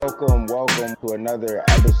Welcome to another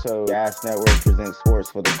episode. Gas Network presents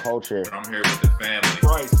Sports for the Culture. I'm here with the family.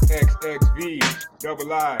 Bryce, XXV,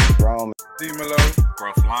 Double I, Rome, D-Malo,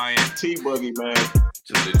 Gruff Lion. T-Buggy, man.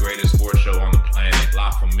 Just the greatest sports show on the planet.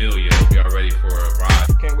 La Familia. Hope y'all ready for a ride.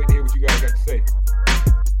 Can't wait to hear what you guys got to say.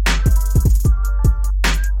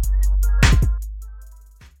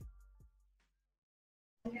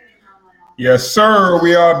 Yes, sir.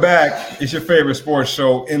 We are back. It's your favorite sports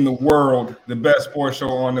show in the world, the best sports show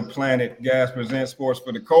on the planet. Gas presents Sports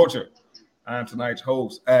for the Culture. I'm tonight's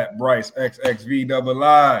host at Bryce XXV Double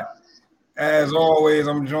I. As always,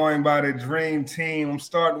 I'm joined by the dream team. I'm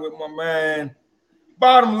starting with my man,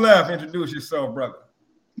 bottom left. Introduce yourself, brother.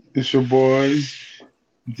 It's your boys,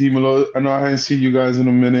 D-Malo. I know I haven't seen you guys in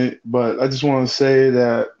a minute, but I just want to say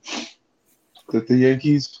that the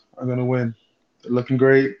Yankees are gonna win. They're looking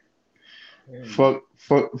great. Fuck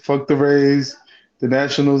the Rays. The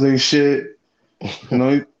Nationals ain't shit. You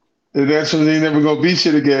know, the Nationals ain't never gonna be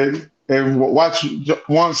shit again. And watch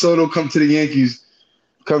Juan Soto come to the Yankees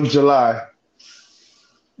come July.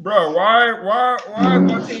 Bro, why is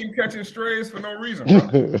my team catching strays for no reason,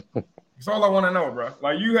 bro? That's all I want to know, bro.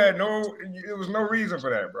 Like it was no reason for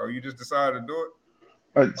that, bro. You just decided to do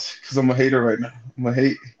it. Because I'm a hater right now. I'm a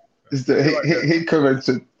hate. It's the hate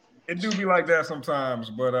convention. It do be like that sometimes,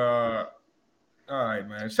 but all right,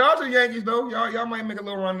 man. Shout out to the Yankees, though. Y'all might make a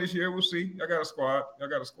little run this year. We'll see. Y'all got a squad.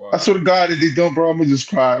 I swear to God, if they don't, bro, I'm gonna just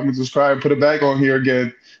cry. And put it back on here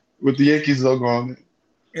again with the Yankees logo on it.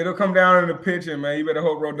 It'll come down in the pitching, man. You better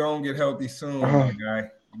hope Rodon get healthy soon, my guy.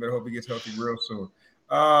 You better hope he gets healthy real soon.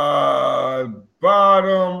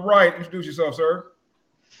 Bottom right. Introduce yourself, sir.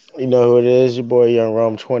 you know who it is, your boy Young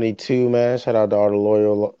Rome 22, man. Shout out to all the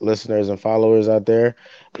loyal listeners and followers out there.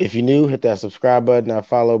 If you're new, hit that subscribe button, that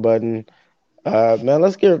follow button. Man,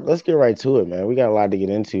 let's get right to it, man. We got a lot to get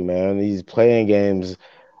into, man. These playing games,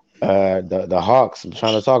 the Hawks. I'm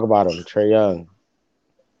trying to talk about them. Trae Young.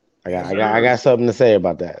 I got something to say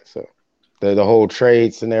about that. So the whole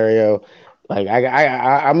trade scenario, like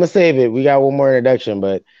I'm gonna save it. We got one more introduction,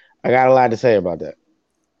 but I got a lot to say about that.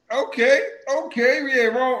 Okay, yeah,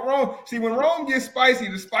 Rome. See, when Rome gets spicy,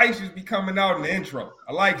 the spices be coming out in the intro.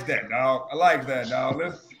 I like that, dog.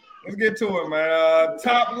 Let's get to it, man.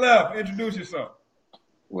 Top left, introduce yourself.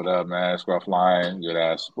 What up, man? It's Gruff Lion, Good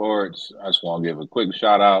Ass Sports. I just want to give a quick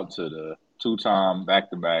shout out to the two-time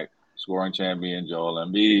back-to-back scoring champion, Joel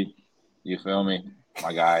Embiid. You feel me?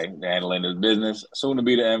 My guy handling his business. Soon to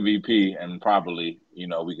be the MVP, and probably,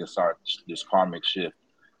 we can start this karmic shift,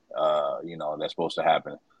 that's supposed to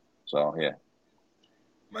happen. So, yeah.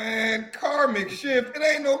 Man, karmic shift. It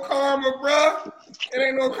ain't no karma, bro. It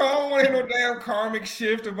ain't no karma. I don't want to hear no damn karmic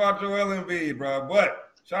shift about Joel Embiid, bro.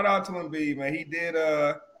 But shout out to Embiid, man. He did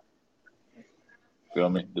feel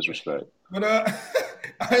me? Disrespect. But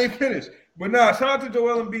I ain't finished. But nah, shout out to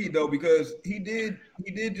Joel Embiid though, because he did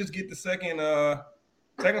just get the second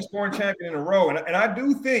scoring champion in a row. And I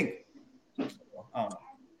do think I don't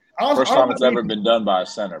know. First time it's ever been done by a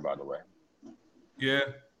center, by the way. Yeah.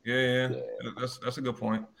 That's a good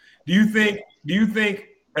point. Do you think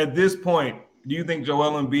at this point,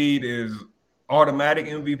 Joel Embiid is automatic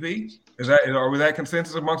MVP? Are we that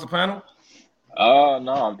consensus amongst the panel?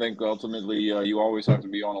 No, I think ultimately you always have to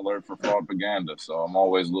be on alert for propaganda. So I'm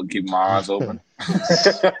always keeping my eyes open.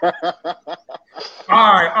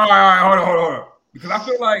 All right. Hold on. Because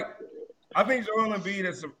I think Joel Embiid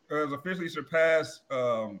has officially surpassed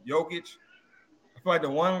Jokic. I feel like the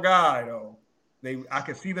one guy though, I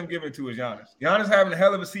can see them giving it to is Giannis. Giannis having a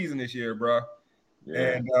hell of a season this year, bro.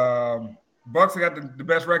 Yeah. And Bucks have got the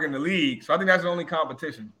best record in the league, so I think that's the only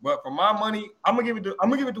competition. But for my money, I'm gonna give it to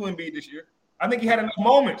Embiid this year. I think he had enough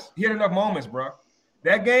moments. Bro.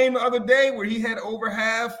 That game the other day where he had over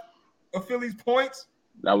half of Philly's points.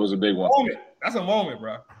 That was a big one. That's a moment,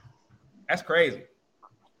 bro. That's crazy.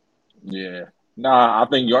 Yeah. Nah, I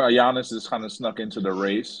think Giannis is kind of snuck into the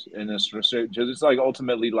race, and it's like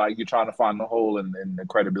ultimately like you're trying to find the hole in the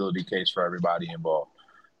credibility case for everybody involved.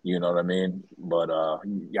 You know what I mean? But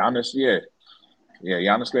Giannis,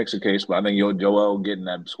 Giannis makes a case, but I think Joel getting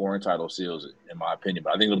that scoring title seals it, in my opinion.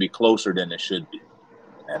 But I think it'll be closer than it should be.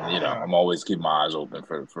 And I'm always keeping my eyes open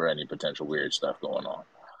for any potential weird stuff going on.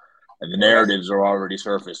 And the narratives are already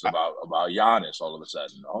surfaced about Giannis all of a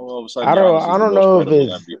sudden. All of a sudden, I don't know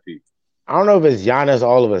if it's Giannis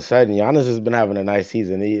all of a sudden. Giannis has been having a nice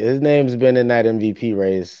season. His name's been in that MVP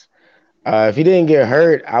race. If he didn't get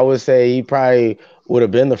hurt, I would say he probably would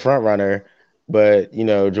have been the front runner. But,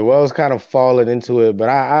 Joel's kind of fallen into it. But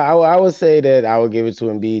I would say that I would give it to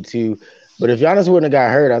Embiid too. But if Giannis wouldn't have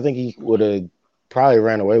got hurt, I think he would have probably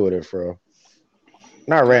ran away with it, for real.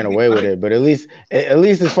 Not ran away with it, but at least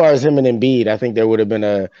as far as him and Embiid, I think there would have been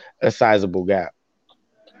a sizable gap.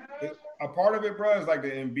 A part of it, bro, is like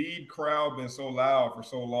the Embiid crowd been so loud for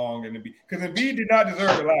so long, and because Embiid did not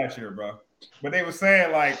deserve it last year, bro. But they were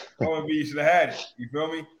saying like, "Oh, Embiid should have had it." You feel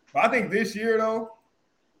me? But I think this year though,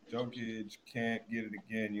 Jokic can't get it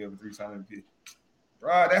again. You have a 3-time MVP,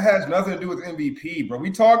 bro. That has nothing to do with MVP, bro.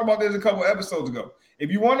 We talked about this a couple episodes ago. If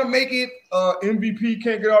you want to make it MVP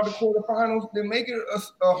can't get out the quarterfinals, then make it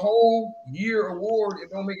a whole year award and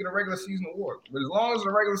don't make it a regular season award. But as long as it's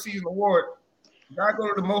a regular season award, you gotta go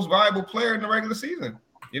to the most valuable player in the regular season.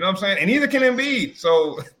 You know what I'm saying? And neither can Embiid.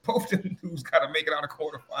 So both them dudes got to make it out of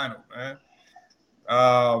quarterfinals, man.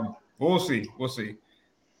 We'll see. We'll see.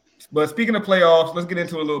 But speaking of playoffs, let's get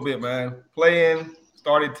into it a little bit, man. Play-in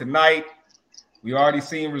started tonight. We already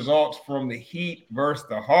seen results from the Heat versus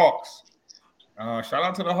the Hawks. Shout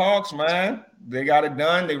out to the Hawks, man. They got it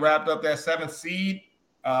done. They wrapped up that 7th seed.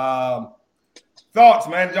 Thoughts,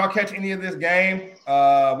 man? Did y'all catch any of this game?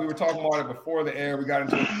 We were talking about it before the air. We got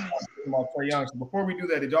into it about Trae Young. So before we do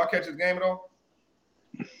that, did y'all catch this game at all?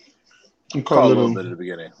 I caught a little bit at the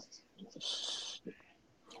beginning.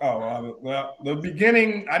 Oh, well, the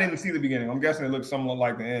beginning, I didn't see the beginning. I'm guessing it looked somewhat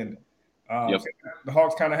like the end. Yep. The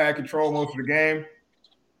Hawks kind of had control most of the game.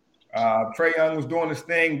 Trae Young was doing his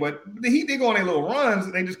thing, but the Heat did go on their little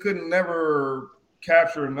runs. They just couldn't never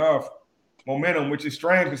capture enough momentum, which is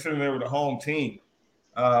strange considering they were the home team.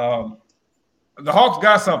 The Hawks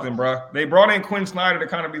got something, bro. They brought in Quinn Snyder to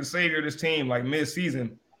kind of be the savior of this team, like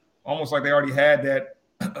mid-season, almost like they already had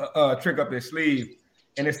that trick up their sleeve.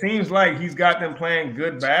 And it seems like he's got them playing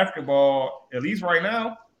good basketball, at least right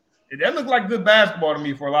now. That looked like good basketball to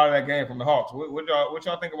me for a lot of that game from the Hawks. What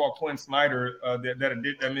y'all think about Quinn Snyder,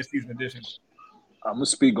 that mid-season addition? I'm going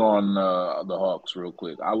to speak on the Hawks real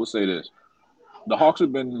quick. I will say this. The Hawks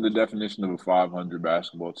have been the definition of a 500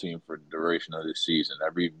 basketball team for the duration of this season.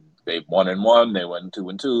 They've 1-1, they went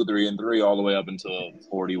 2-2, 3-3, all the way up until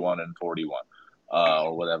 41-41,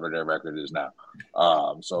 or whatever their record is now.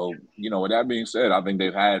 So, with that being said, I think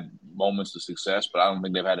they've had moments of success, but I don't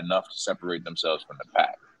think they've had enough to separate themselves from the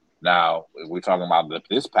pack. Now, if we're talking about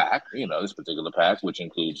this pack, this particular pack, which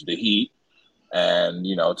includes the Heat and,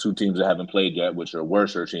 two teams that haven't played yet, which are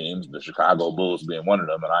worser teams, the Chicago Bulls being one of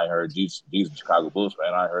them. And I heard he's a Chicago Bulls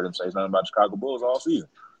fan. I heard him say something about Chicago Bulls all season.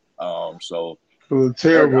 So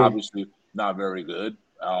terrible. Obviously not very good.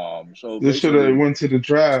 So they should have went to the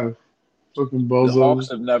draft. Fucking bozos. The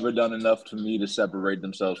Hawks have never done enough to me to separate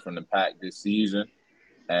themselves from the pack this season.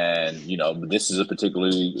 And, this is a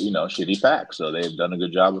particularly, shitty pack. So they've done a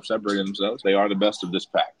good job of separating themselves. They are the best of this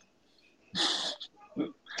pack.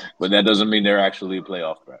 But that doesn't mean they're actually a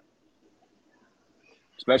playoff threat.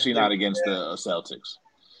 Especially not against the Celtics.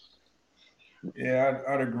 Yeah,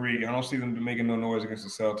 I'd agree. I don't see them making no noise against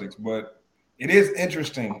the Celtics. But it is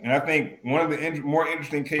interesting. And I think one of the more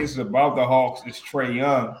interesting cases about the Hawks is Trae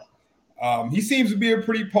Young. He seems to be a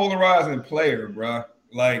pretty polarizing player, bro.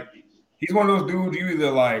 Like, he's one of those dudes you either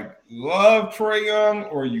like love Trae Young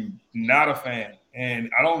or you not a fan. And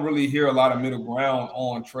I don't really hear a lot of middle ground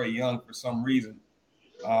on Trae Young for some reason,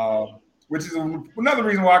 which is another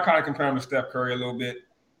reason why I kind of compare him to Steph Curry a little bit.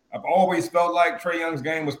 I've always felt like Trae Young's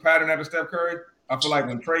game was patterned after Steph Curry. I feel like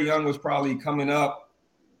when Trae Young was probably coming up,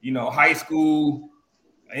 high school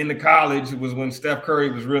into college, it was when Steph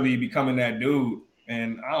Curry was really becoming that dude.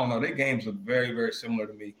 And I don't know, their games look very, very similar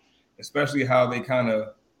to me, especially how they kind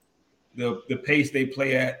of the pace they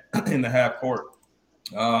play at in the half court.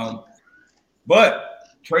 But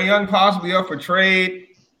Trae Young possibly up for trade.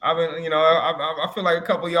 I feel like a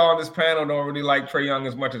couple of y'all on this panel don't really like Trae Young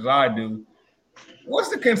as much as I do. What's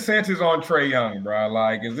the consensus on Trae Young, bro?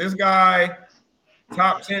 Like, is this guy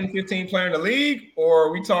top 10, 15 player in the league, or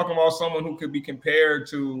are we talking about someone who could be compared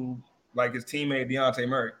to like his teammate Dejounte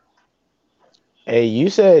Murray? Hey, you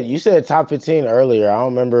said top 15 earlier. I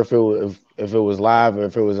don't remember if it was live or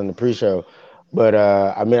if it was in the pre-show, but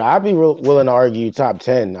I'd be willing to argue top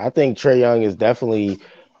 10. I think Trae Young is definitely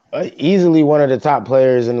easily one of the top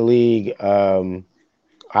players in the league.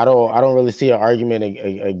 I don't really see an argument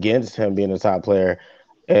against him being a top player,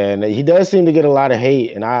 and he does seem to get a lot of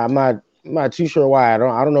hate, and I'm not too sure why. I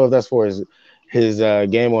don't know if that's for his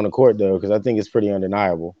game on the court though, because I think it's pretty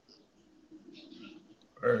undeniable.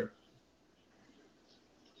 All right.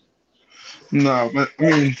 No, but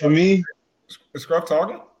for me, is Scruff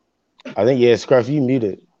talking? I think Scruff, you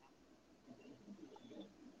muted.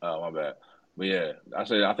 Oh, my bad. But yeah,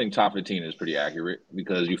 I think top 15 is pretty accurate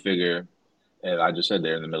because you figure, and I just said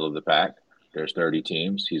they're in the middle of the pack. There's 30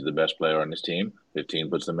 teams. He's the best player on this team. 15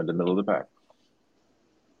 puts them in the middle of the pack.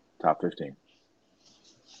 Top 15.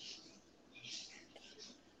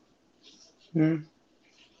 Yeah,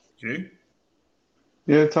 See?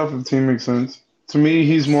 yeah, top 15 makes sense. To me,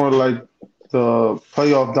 he's more like the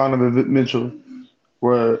playoff Donovan Mitchell,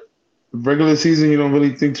 where regular season you don't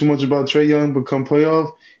really think too much about Trey Young, but come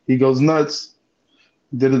playoff, he goes nuts.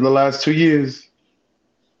 Did it the last 2 years.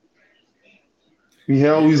 He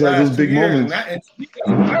Yeah, always the has those last 2 big years, and moments. that and speaking of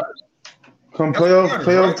numbers, Come that's playoff, numbers,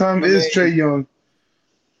 playoff right? time I is Trey mean, Young.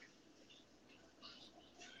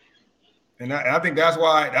 and I think that's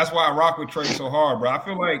why I rock with Trey so hard, bro. I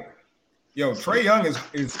feel like, yo, Trey Young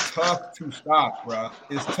is tough to stop, bro.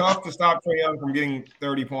 It's tough to stop Trey Young from getting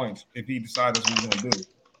 30 points if he decides that's what he's gonna do.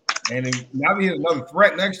 And now he has another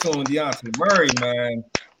threat next to him, Deontay Murray, man.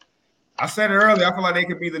 I said it earlier. I feel like they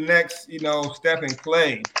could be the next, Steph and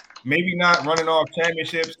Clay. Maybe not running off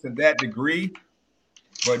championships to that degree,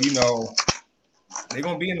 but they're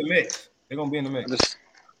gonna be in the mix. They're gonna be in the mix.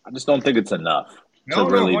 I just don't think it's enough I to don't know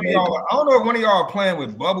if really one of make. y'all. I don't know if one of y'all are playing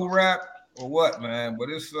with bubble wrap or what, man. But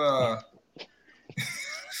it's sound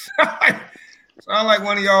like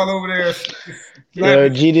one of y'all over there. Yo,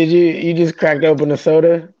 G, did you just cracked open a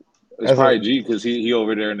soda? It's probably G because he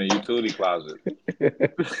over there in the utility closet.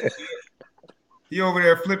 He over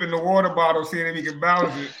there flipping the water bottle, seeing if he can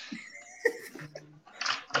balance it.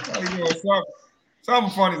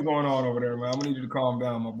 Something funny's going on over there, man. I'm gonna need you to calm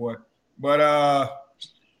down, my boy. But all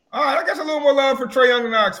right, I guess a little more love for Trey Young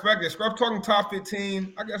than I expected. Scruff talking top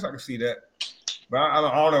 15. I guess I can see that. But I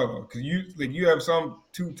don't know, because you have some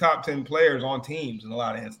 2 top 10 players on teams in a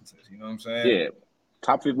lot of instances. You know what I'm saying? Yeah.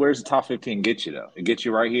 Where's the top 15 get you, though? It gets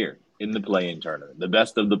you right here in the play-in tournament, the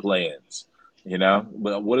best of the play-ins.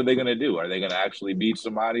 But what are they going to do? Are they going to actually beat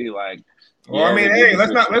somebody? Like, well, I mean, hey,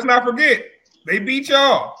 let's not forget they beat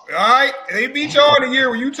y'all. All right, they beat y'all in the year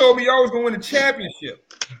where you told me y'all was going to win the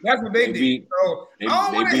championship. That's what they did. So I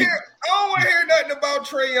don't want to hear nothing about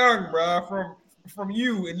Trey Young, bro, from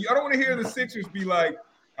you. And I don't want to hear the Sixers be like,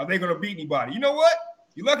 are they going to beat anybody? You know what?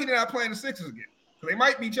 You're lucky they're not playing the Sixers again, because they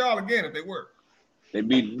might beat y'all again if they were. They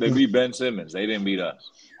beat Ben Simmons. They didn't beat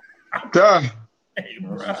us. Hey,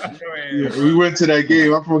 bro. Yeah, we went to that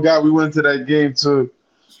game. I forgot we went to that game too.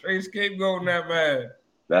 Straight scapegoating that man.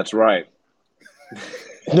 That's right.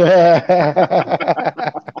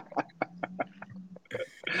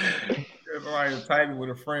 Somebody typing with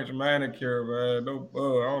a French manicure, man. No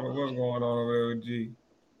bug. I don't know what's going on over there with G.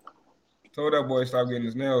 Told that boy stop getting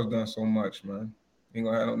his nails done so much, man. Ain't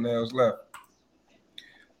gonna have no nails left.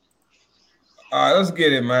 All right, let's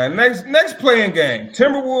get it, man. Next playing game.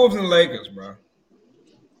 Timberwolves and Lakers, bro.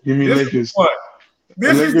 Give me Lakers.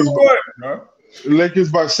 This is the one, bro.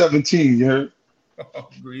 Lakers by 17, you heard? Oh,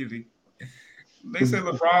 breezy. They said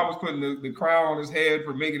LeBron was putting the crown on his head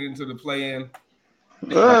for making it into the play-in.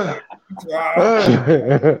 Wow.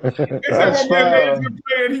 That's fine.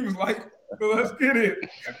 He was like, let's get it.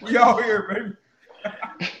 We out here, baby.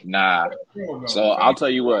 Nah. So I'll tell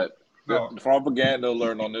you what. No. The propaganda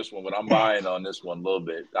alert on this one, but I'm buying on this one a little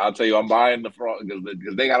bit. I'll tell you, I'm buying the front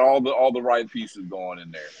because they got all the right pieces going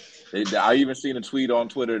in there. I even seen a tweet on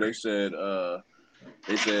Twitter. They said the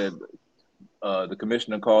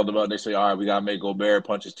commissioner called them up. They say, all right, we gotta make Gobert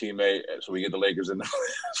punch his teammate so we get the Lakers in the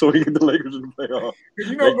playoff.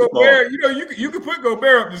 Because Gobert, you could put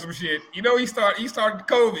Gobert up to some shit. He started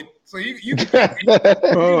COVID, so you can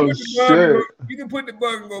put the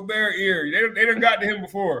bug in Gobert's ear. They done got to him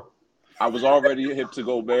before. I was already hip to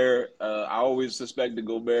Gobert. I always suspected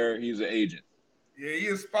Gobert. He's an agent. Yeah, he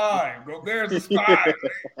a spy. Gobert's a spy.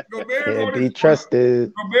 Gobert's Can't be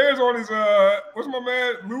trusted. Gobert's on his what's my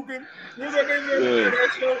man Luka? What's that name? Yeah. That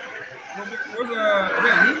show? What's that Luka?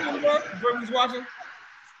 The joint he's watching?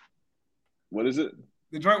 What is it?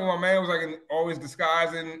 The joint where my man was like always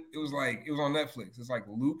disguising. It was on Netflix. It's like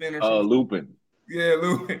Lupin or something. Lupin. Yeah,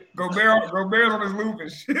 Lupin. Gobert's on his Lupin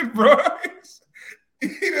shit, bro.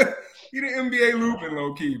 He the NBA Lupin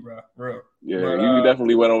low key, bro. Yeah, he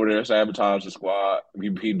definitely went over there and sabotaged the squad.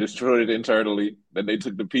 He destroyed it internally. Then they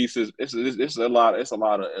took the pieces. It's a lot. It's a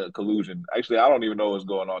lot of collusion. Actually, I don't even know what's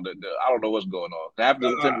going on. I don't know what's going on. After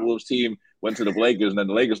the Timberwolves team went to the Lakers, and then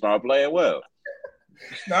the Lakers started playing well.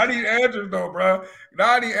 Now I need answers though, bro.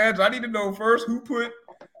 I need to know first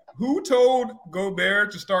who told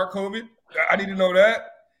Gobert to start COVID. I need to know that.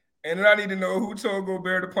 And then I need to know who told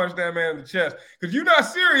Gobert to punch that man in the chest. Because you're not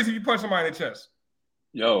serious if you punch somebody in the chest.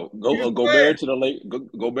 Yo, Gobert to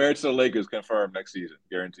the Lakers confirmed next season,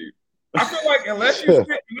 guaranteed. I feel like unless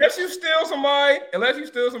you steal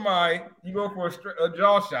somebody, you go for a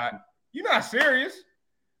jaw shot. You're not serious.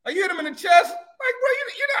 Like you hit him in the chest, like bro,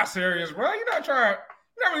 you're not serious, bro. You're not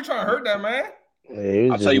really trying to hurt that man. Yeah,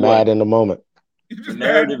 he was just mad in the moment.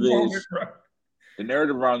 The The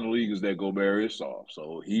narrative around the league is that Gobert is soft.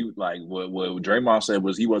 So he like what Draymond said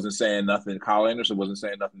was he wasn't saying nothing. Kyle Anderson wasn't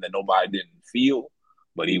saying nothing that nobody didn't feel,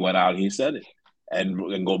 but he went out and he said it, and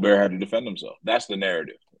Gobert had to defend himself. That's the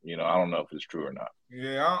narrative. I don't know if it's true or not.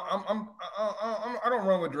 Yeah, I don't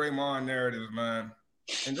run with Draymond narratives, man.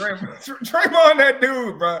 And Draymond, that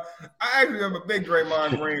dude, bro. I actually am a big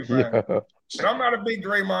Draymond Green fan, but I'm not a big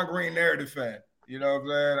Draymond Green narrative fan. You know what I'm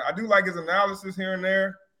saying? I do like his analysis here and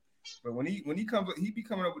there, but when he comes, he be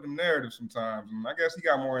coming up with them narratives sometimes. And I guess he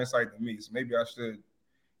got more insight than me, so maybe I should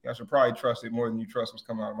probably trust it more than you trust what's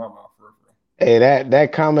coming out of my mouth. For real. Hey,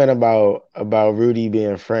 that comment about Rudy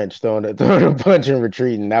being French, throwing a punch and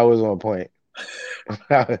retreating, that was on point.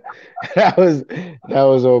 that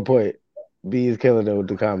was on point. B is killing it with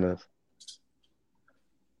the comments.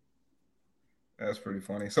 That's pretty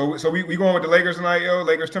funny. So we going with the Lakers tonight, yo?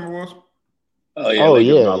 Lakers Timberwolves.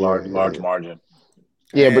 Lakers by large margin.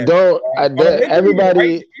 Yeah, but don't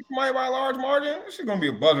everybody. Somebody by a large margin. This is gonna be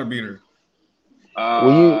a buzzer beater.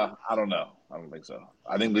 I don't know. I don't think so.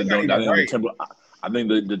 I think the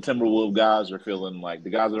Timberwolves guys are feeling like the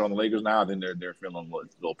guys that are on the Lakers now. I think they're feeling a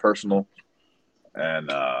little personal, and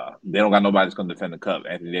they don't got nobody that's going to defend the cup.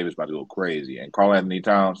 Anthony Davis about to go crazy, and Karl Anthony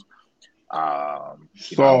Towns. I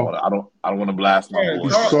don't want to blast my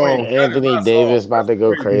boy. Anthony Davis about to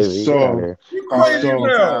go crazy. He's soft.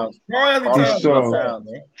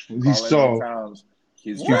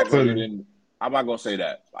 His track record in. I'm not gonna say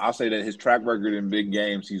that. I'll say that his track record in big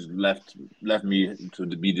games, he's left me to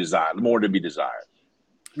be desired, more to be desired.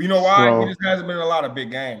 You know why? He just hasn't been in a lot of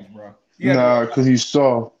big games, bro. Because he's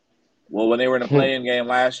soft. Well, when they were in the play-in game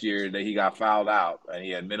last year, that he got fouled out and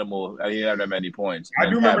he had minimal. He didn't have that many points. I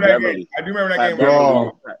do remember that game.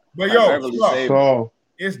 But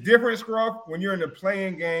it's different, Scruff, when you're in the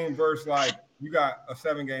play-in game versus like you got a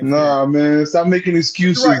 7-game. Nah, man, stop making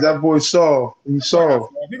excuses. Right. That boy soft. He's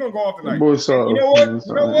soft. He's gonna go off tonight. That boy soft. You know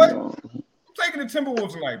what? I'm taking the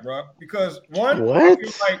Timberwolves tonight, bro. Because one, I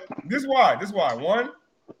feel like this is why. One,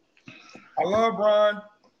 I love Bron.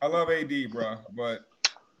 I love AD, bro. But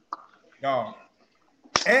y'all,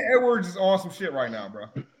 Ant Edwards is on some shit right now, bro.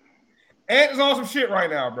 Ant is on some shit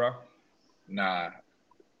right now, bro. Nah.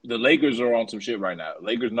 The Lakers are on some shit right now.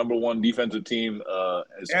 Lakers number one defensive team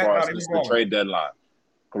as far as the trade deadline.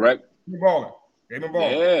 Correct? They've been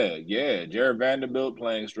balling. Yeah. Jared Vanderbilt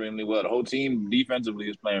playing extremely well. The whole team defensively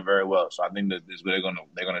is playing very well. So I think that they're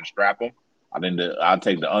gonna strap them. I think that I'll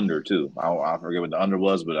take the under too. I forget what the under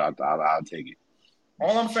was, but I'll take it.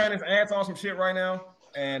 All I'm saying is Ant's on some shit right now,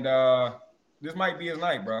 and this might be his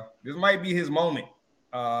night, bro. This might be his moment.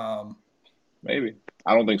 Maybe.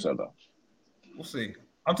 I don't think so though. We'll see.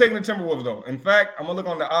 I'm taking the Timberwolves, though. In fact, I'm going to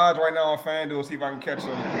look on the odds right now on FanDuel, see if I can catch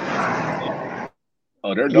them.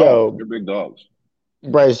 Oh, they're dogs. They're big dogs.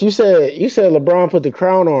 Bryce, you said LeBron put the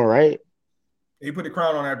crown on, right? He put the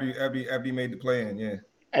crown on after he made the play-in, yeah.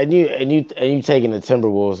 And you taking the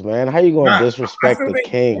Timberwolves, man. How you going to disrespect the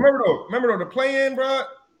king? Remember though, the play-in, bro,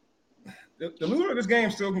 the loser of this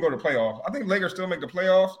game still can go to playoffs. I think Lakers still make the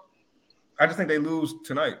playoffs. I just think they lose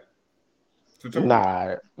tonight.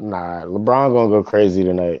 Nah. LeBron gonna go crazy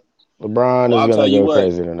tonight. LeBron is gonna go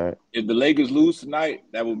crazy tonight. If the Lakers lose tonight,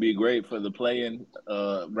 that would be great for the play-in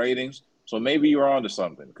ratings. So maybe you're onto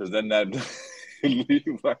something, because then that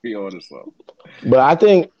you might be onto something. But I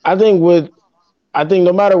think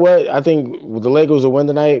no matter what, I think the Lakers will win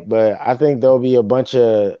tonight. But I think there'll be a bunch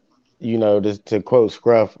of, just to quote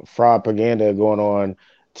Scruff, fraud propaganda going on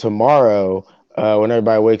tomorrow when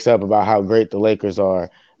everybody wakes up about how great the Lakers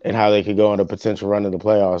are and how they could go on a potential run in the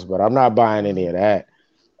playoffs. But I'm not buying any of that.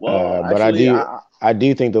 Well, but I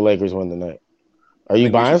do think the Lakers win tonight. Are you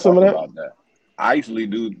buying some of that? I actually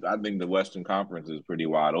do. I think the Western Conference is pretty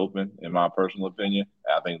wide open, in my personal opinion.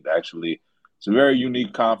 I think actually it's a very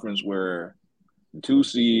unique conference where the 2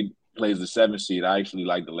 seed plays the 7 seed. I actually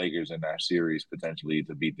like the Lakers in that series potentially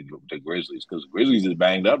to beat the Grizzlies, because the Grizzlies is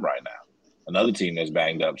banged up right now. Another team that's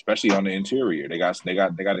banged up, especially on the interior. They got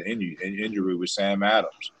an injury with Sam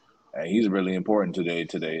Adams, and he's really important to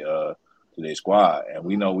their squad. And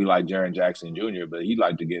we know we like Jaren Jackson Jr., but he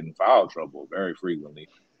like to get in foul trouble very frequently.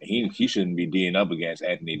 And he shouldn't be D'ing up against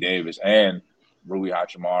Anthony Davis and Rui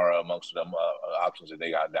Hachimura amongst them options that they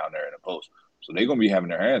got down there in the post. So they're gonna be having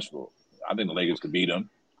their hands full. I think the Lakers could beat them.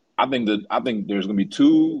 I think there's gonna be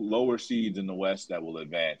 2 lower seeds in the West that will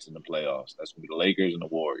advance in the playoffs. That's gonna be the Lakers and the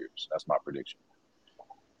Warriors. That's my prediction.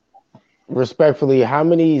 Respectfully, how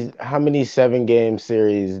many 7-game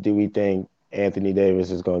series do we think Anthony Davis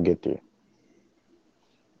is gonna get through?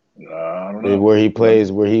 I don't know. Where he plays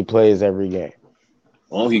every game.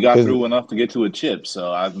 Well, he got through enough to get to a chip,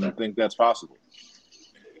 so I think that's possible.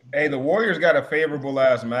 Hey, the Warriors got a favorable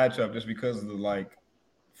ass matchup just because of the like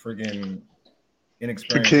friggin' The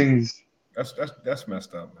inexperience. Kings. That's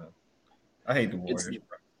messed up, man. I hate the Warriors,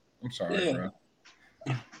 bro. I'm sorry, Yeah. bro.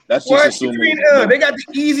 That's just What? assuming. They got the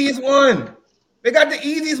easiest one. They got the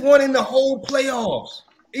easiest one in the whole playoffs.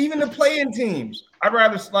 Even the play-in teams. I'd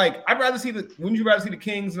rather see the. Wouldn't you rather see the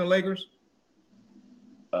Kings and the Lakers?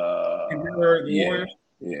 The Yeah, Warriors.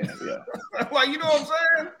 yeah. Like, you know what I'm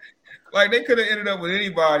saying? Like, they could have ended up with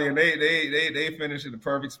anybody, and they finished in the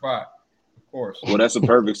perfect spot. Of course. Well, that's a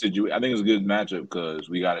perfect situation. I think it's a good matchup because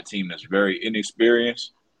we got a team that's very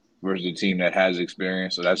inexperienced versus a team that has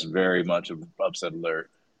experience. So that's very much an upset alert.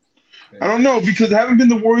 I don't know because haven't been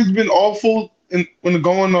the Warriors been awful when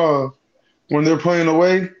they're playing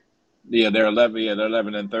away? Yeah, they're 11. Yeah, they're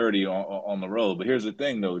 11-30 on the road. But here's the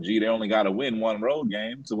thing, though. G, they only got to win one road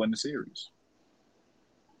game to win the series.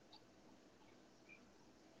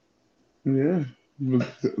 Yeah.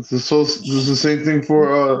 It's the same thing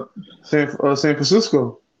for San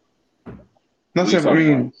Francisco. Not San. I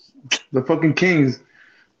mean, the fucking Kings.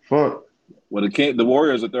 Fuck. Well, the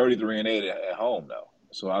Warriors are 33-8 at home, though.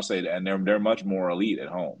 So I'll say that, and they're much more elite at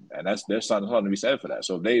home, and there's something to be said for that.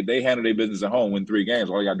 So if they handle their business at home, win 3 games,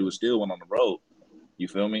 all you gotta do is steal one on the road. You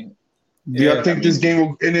feel me? Do y'all think this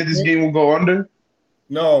game will go under?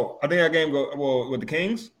 No, I think that game with the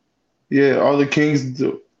Kings. Yeah, all the Kings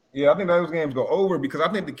do. Yeah, I think those games go over because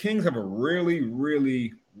I think the Kings have a really,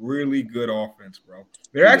 really, really good offense, bro.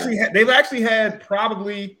 They've actually had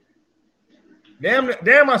probably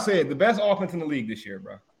damn I said the best offense in the league this year,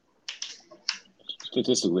 bro.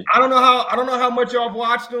 Statistically, I don't know how much y'all have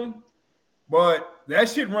watched them, but that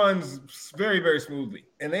shit runs very, very smoothly,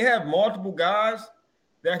 and they have multiple guys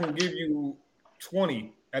that can give you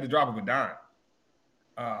 20 at the drop of a dime.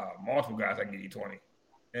 Multiple guys that can give you 20,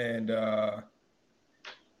 and I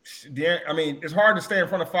mean, it's hard to stay in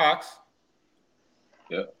front of Fox.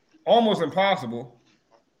 Yeah, almost impossible.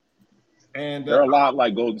 And they're a lot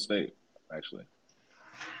like Golden State, actually.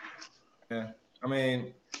 Yeah, I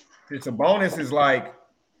mean, Sabonis is like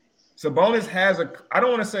Sabonis has a. I don't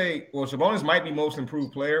want to say. Well, Sabonis might be most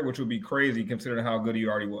improved player, which would be crazy considering how good he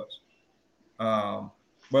already was.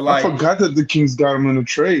 But like, I forgot that the Kings got him in a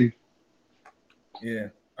trade. Yeah,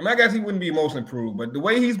 I mean, I guess he wouldn't be most improved, but the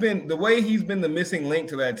way he's been the missing link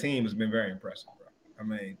to that team has been very impressive, bro. I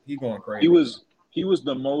mean, he's going crazy. He was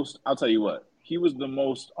the most. I'll tell you what. He was the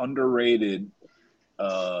most underrated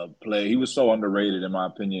player. He was so underrated, in my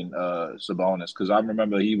opinion, Sabonis, because I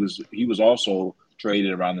remember he was also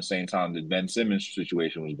traded around the same time that Ben Simmons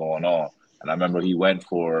situation was going on, and I remember he went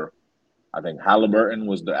for, I think Halliburton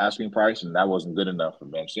was the asking price, and that wasn't good enough for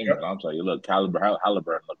Ben Simmons. Yep. I'll tell you, look,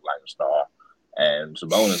 Halliburton looked like a star, and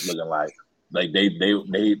Sabonis looking like they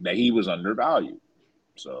he was undervalued.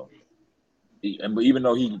 So, but even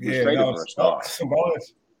though he was traded for a star,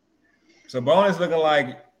 Sabonis looking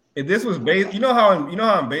like if this was base. You know how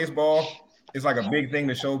in baseball it's like a big thing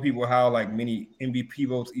to show people how like many MVP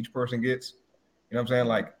votes each person gets. You know what I'm saying?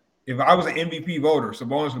 Like if I was an MVP voter,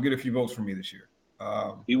 Sabonis would get a few votes from me this year.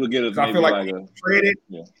 He would get I feel like traded.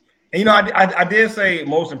 Yeah. And you know, I did say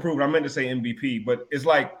most improved. I meant to say MVP, but it's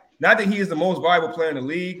like not that he is the most valuable player in the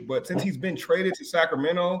league, but since he's been traded to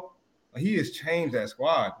Sacramento, he has changed that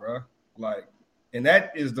squad, bro. Like, and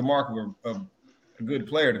that is the mark of a good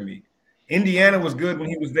player to me. Indiana was good when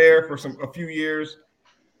he was there for a few years,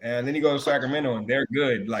 and then he goes to Sacramento, and they're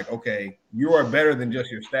good. Like, okay, you are better than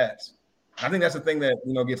just your stats. I think that's the thing that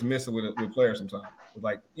gets missed with players sometimes.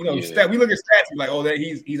 Like, we look at stats, we're like, oh, that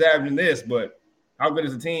he's averaging this, but how good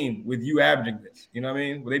is the team with you averaging this? You know what I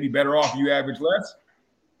mean? Would they be better off if you average less?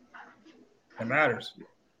 That matters.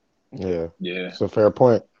 Yeah. Yeah. It's a fair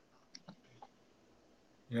point.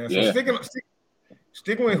 Yeah. So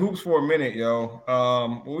sticking with hoops for a minute, yo.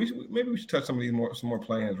 Maybe we should touch some more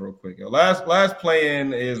play-ins real quick, yo. Last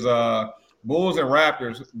play-in is Bulls and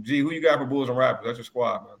Raptors. G, who you got for Bulls and Raptors? That's your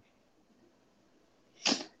squad, man.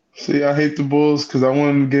 See, I hate the Bulls because I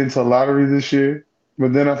wanted to get into a lottery this year,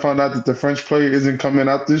 but then I found out that the French player isn't coming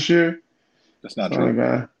out this year. That's not true.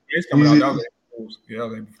 Man. It's coming out. That was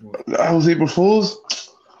April Fools. That was April Fools.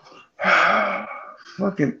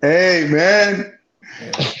 Fucking A, man.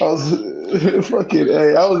 Yeah.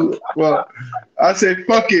 I said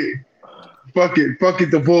fuck it. Fuck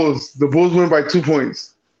it, the Bulls. The Bulls win by 2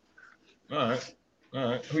 points. All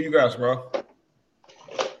right. Who you got, bro?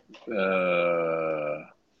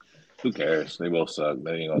 Who cares? They both suck.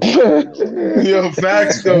 They ain't gonna. Yo,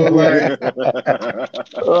 facts though. Like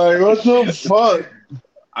what the fuck?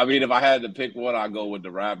 I mean, if I had to pick one, I'd go with the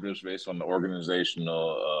Raptors based on the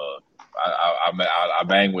organizational. I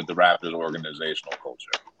bang with the Raptors organizational culture.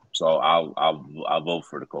 So I'll vote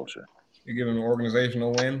for the culture. You're giving an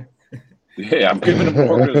organizational win. Yeah, I'm giving them an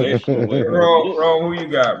organizational win. Ron, who you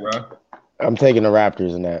got, bro? I'm taking the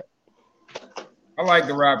Raptors in that. I like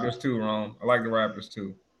the Raptors too, Ron. I like the Raptors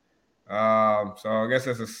too. So I guess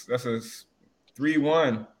that's a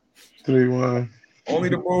 3-1. 3-1. Only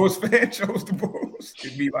the Bulls fan chose the Bulls.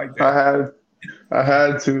 It'd be like that. I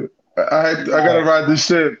had to. I gotta ride the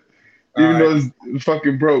ship, even though it's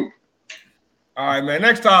fucking broke. All right, man.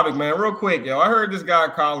 Next topic, man. Real quick, yo. I heard this guy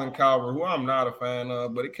Colin Coward, who I'm not a fan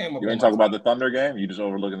of, but it came up. You ain't talking about the Thunder game? You just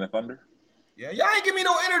overlooking the Thunder? Yeah, y'all ain't give me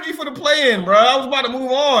no energy for the play-in, bro. I was about to move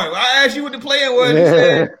on. I asked you what the play-in was. You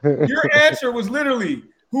said your answer was literally,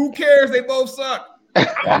 "Who cares? They both suck."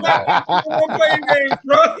 I'm not playing games,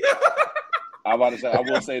 bro. I'm about to say. I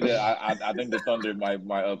will say that I think the Thunder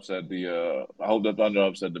might upset the. I hope the Thunder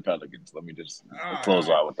upset the Pelicans. Let me just close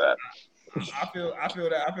out with that. I feel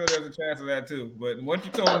there's a chance of that too. But once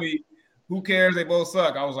you told me who cares, they both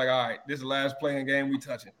suck, I was like, all right, this is the last playing game we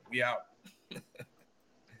touching. We out.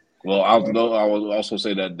 Well, I will also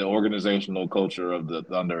say that the organizational culture of the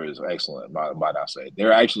Thunder is excellent. Might I say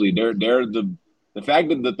they're the fact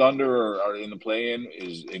that the Thunder are in the play-in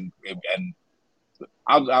is and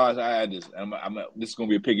I'll add this. This is going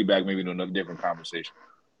to be a piggyback maybe to another different conversation.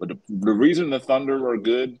 But the reason the Thunder are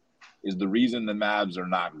good is the reason the Mavs are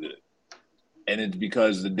not good. And it's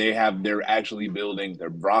because they're actually building, their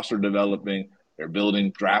roster developing, they're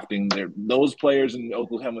building, drafting. Those players in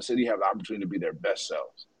Oklahoma City have the opportunity to be their best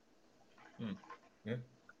selves.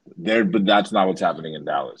 Yeah. But that's not what's happening in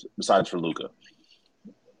Dallas, besides for Luka.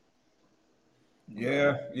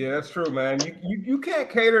 Yeah, that's true, man. You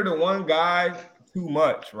can't cater to one guy too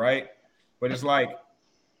much, right? But it's like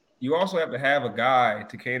you also have to have a guy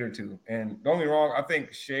to cater to. And don't get me wrong, I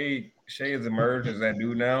think Shea has emerged as that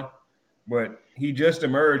dude now. But he just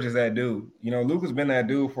emerged as that dude. You know, Luka's been that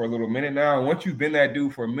dude for a little minute now. And once you've been that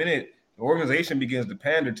dude for a minute, the organization begins to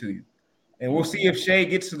pander to you. And we'll see if Shea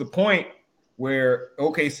gets to the point where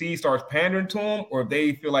OKC starts pandering to him, or if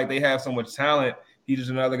they feel like they have so much talent, he's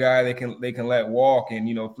just another guy they can let walk and,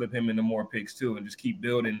 you know, flip him into more picks too and just keep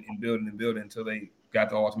building and building and building until they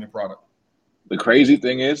got the ultimate product. The crazy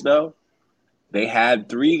thing is, though, they had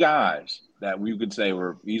 3 guys that we could say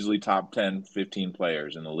were easily top 10, 15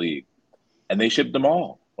 players in the league. And they shipped them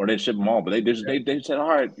all, or they shipped them all, but they said, all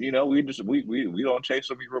right, you know, we don't chase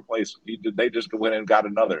them, we replace them. They just went and got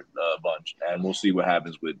another bunch, and we'll see what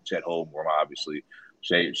happens with Chet Holmgren. Obviously,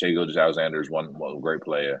 Shea Gilgeous-Alexander is one great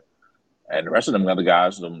player, and the rest of them other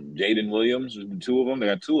guys, Jaden Williams, the 2 of them, they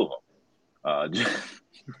got 2 of them.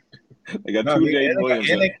 They got 2 Jaden Williams,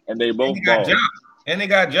 and they both ball. And they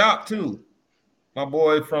got Jock too, my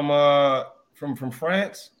boy from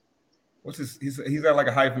France. What's his? He's got like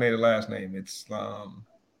a hyphenated last name. It's damn.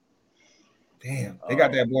 They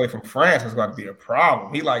got that boy from France. That's about to be a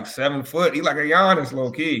problem. He like 7 foot. He like a Giannis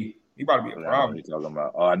low key. He about to be a problem. He's talking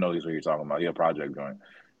about. Oh, I know he's what you're talking about. Yeah, project joint.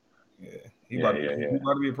 Yeah, he about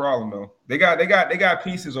to be a problem though. They got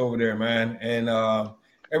pieces over there, man. And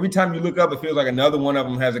every time you look up, it feels like another one of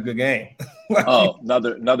them has a good game.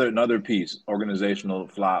 another piece. Organizational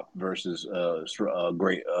flop versus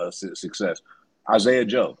great success. Isaiah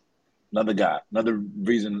Joe. Another guy, another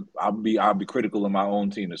reason I'll be critical of my own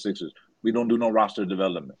team, the Sixers. We don't do no roster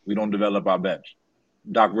development. We don't develop our bench.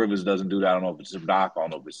 Doc Rivers doesn't do that. I don't know if it's Doc. I don't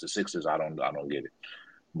know if it's the Sixers. I don't get it.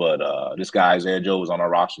 But this guy Isaiah Joe was on our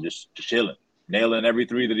roster just chilling, nailing every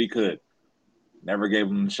 3 that he could. Never gave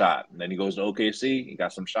him a shot. And then he goes to OKC. He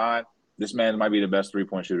got some shine. This man might be the best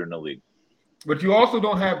 3-point shooter in the league. But you also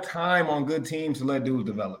don't have time on good teams to let dudes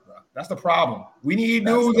develop, bro. That's the problem. We need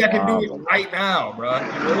dudes that can do it right now, bro.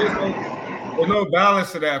 There's no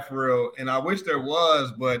balance to that for real. And I wish there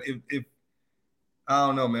was, but if I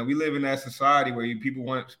don't know, man. We live in that society where people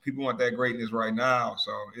want that greatness right now.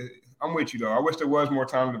 So I'm with you though. I wish there was more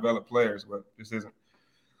time to develop players, but this isn't.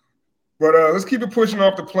 But let's keep it pushing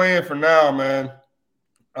off the plan for now, man.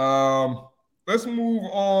 Let's move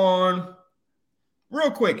on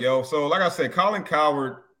real quick, yo. So like I said, Colin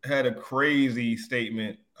Coward had a crazy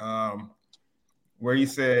statement where he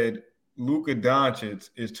said Luka Doncic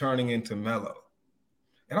is turning into Melo.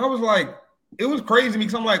 And I was like, it was crazy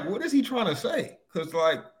because I'm like, what is he trying to say? Because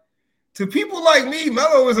like to people like me,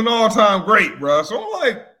 Melo is an all-time great, bro. So I'm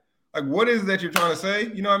like what is that you're trying to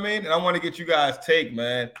say? You know what I mean? And I want to get you guys' take,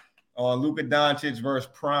 man, on Luka Doncic versus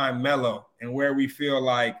prime Melo and where we feel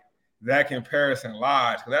like that comparison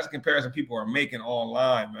lies. Because that's a comparison people are making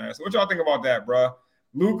online, man. So what y'all think about that, bro?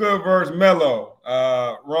 Luka versus Melo.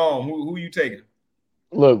 Rome, who you taking?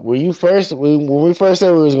 Look, when we first said we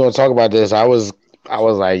was going to talk about this, I was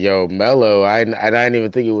like, yo, Melo. I didn't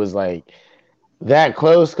even think it was like that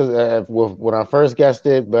close because when I first guessed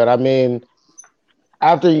it, but I mean,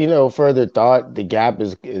 after further thought, the gap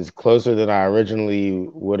is closer than I originally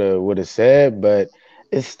would have said, but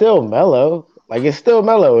it's still mellow. Like it's still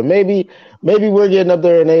mellow, and maybe we're getting up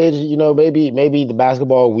there in age. Maybe the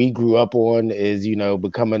basketball we grew up on is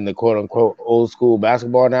becoming the quote unquote old school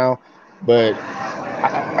basketball now. But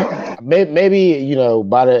maybe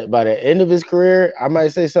by the end of his career, I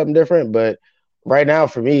might say something different. But right now,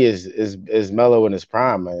 for me, is mellow in his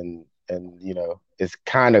prime, and it's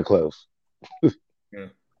kind of close. Yeah.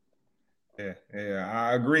 Yeah,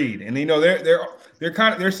 I agreed. And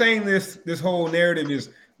they're saying this whole narrative is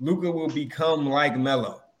Luka will become like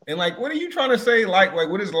Melo. And like, what are you trying to say? Like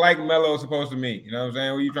what is like Melo supposed to mean? You know what I'm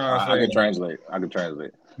saying? What are you trying to say? I can translate. I can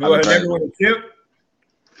translate. Melo had never won a chip.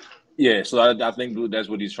 Yeah, so I think that's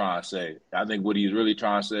what he's trying to say. I think what he's really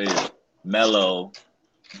trying to say is Melo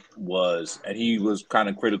and he was kind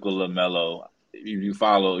of critical of Melo. You've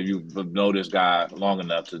known this guy long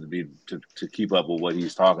enough to keep up with what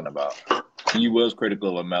he's talking about. He was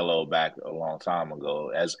critical of Melo back a long time ago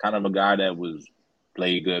as kind of a guy that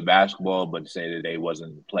played good basketball, but say that they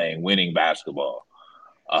wasn't playing winning basketball.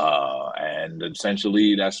 And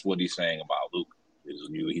essentially, that's what he's saying about Luka.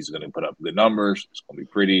 He's going to put up good numbers. It's going to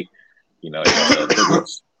be pretty.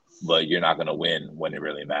 But you're not going to win when it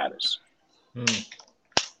really matters. I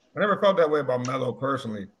never felt that way about Melo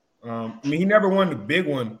personally. I mean, he never won the big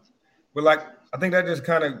one, but like I think that just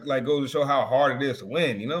kind of like goes to show how hard it is to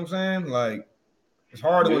win. You know what I'm saying? Like it's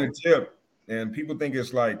hard to win a chip, and people think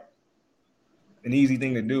it's like an easy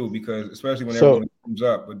thing to do because especially when everyone comes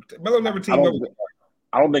up. But Melo never teamed up.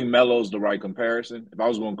 I don't think Melo's the right comparison. If I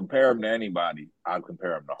was going to compare him to anybody, I'd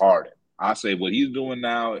compare him to Harden. I say what he's doing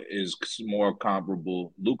now is more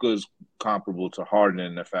comparable. Luka's comparable to Harden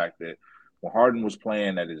in the fact that when Harden was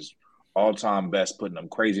playing at his all-time best, putting them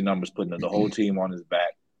crazy numbers, putting the whole team on his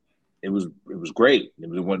back, it was great. It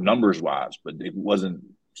was numbers-wise, but was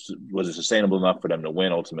it sustainable enough for them to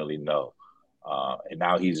win? Ultimately, no. And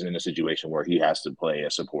now he's in a situation where he has to play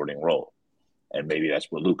a supporting role, and maybe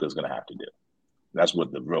that's what Luka's going to have to do. That's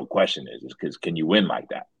what the real question is because can you win like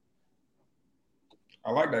that?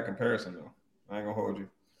 I like that comparison, though. I ain't going to hold you.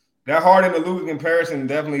 That Harden to Luka comparison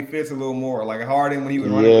definitely fits a little more. Like Harden when he was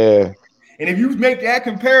running. Yeah. And if you make that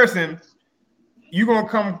comparison, you're going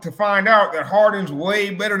to come to find out that Harden's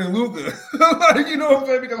way better than Luka. You know what I'm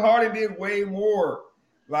saying? Because Harden did way more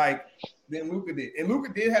than Luka did. And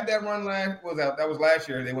Luka did have that run that was last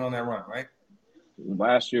year. They went on that run, right?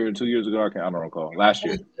 Last year, 2 years ago, I don't recall. Last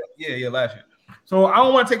year. Yeah, last year. So I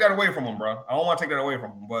don't want to take that away from him, bro. I don't want to take that away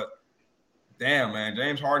from him. But damn, man,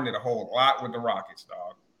 James Harden did a whole lot with the Rockets,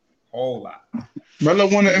 dog. Whole lot. Melo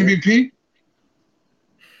won the MVP?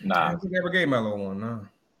 Nah. I don't think they ever gave Melo one, no.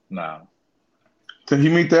 Nah. So he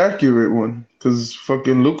made the accurate one because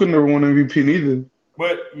fucking Luka never won MVP neither.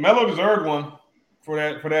 But Melo deserved one for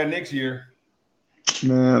that next year.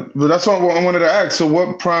 Man, but that's all I wanted to ask. So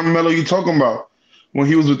what prime Melo you talking about? When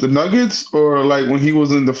he was with the Nuggets or like when he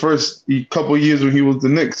was in the first couple years when he was the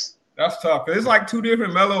Knicks? That's tough. It's like two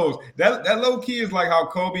different Melos. That low key is like how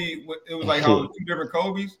Kobe. It was like how it was two different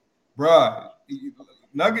Kobes, bruh.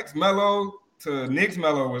 Nuggets Melo to Knicks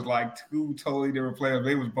Melo was like two totally different players.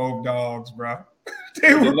 They was both dogs, bruh.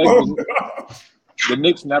 They were both dogs. The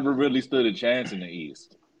Knicks never really stood a chance in the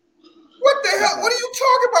East. What the hell? What are you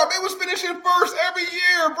talking about? They was finishing first every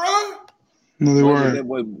year, bruh. No, they weren't.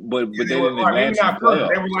 But they didn't advance. They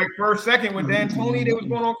were like first, second with D'Antoni. They was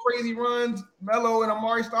going on crazy runs. Melo and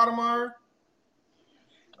Amari Stoudemire.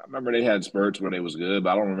 I remember they had spurts where they was good,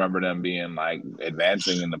 but I don't remember them being like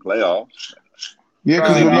advancing in the playoffs. Yeah,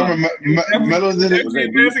 because remember Melo did it.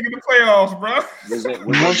 Advancing in the playoffs, bro.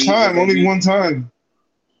 Only one time.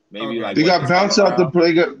 Maybe like they got bounced out the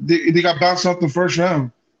play. They got bounced out the first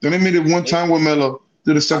round. Then they made it one time with Melo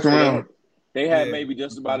to the second round. They had maybe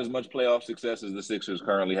just about as much playoff success as the Sixers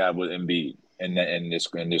currently have with Embiid and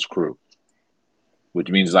this crew, which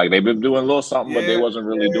means like they've been doing a little something, but they wasn't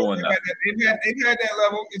really doing that. They've had that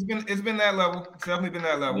level. It's been that level. It's definitely been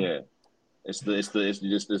that level. Yeah, it's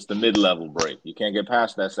the mid-level break. You can't get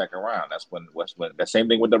past that second round. That's when that same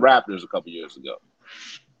thing with the Raptors a couple years ago.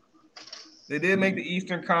 They did make the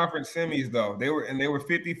Eastern Conference semis though. They were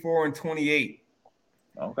 54-28.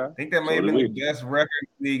 Okay, I think that may have been the best record in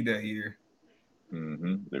the league that year.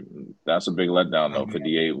 Mm-hmm. That's a big letdown though.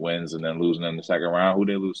 58 wins and then losing in the second round. Who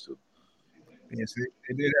they lose to? Yes, they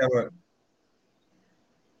did have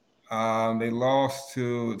they lost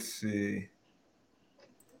to. Let's see.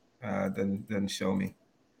 Doesn't show me.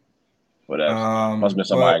 Whatever. Must have been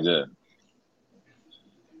somebody good.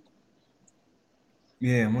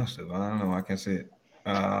 Yeah, it must have. I don't know. I can't see it.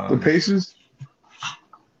 The Pacers?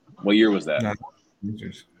 What year was that? Nah,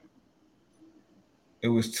 it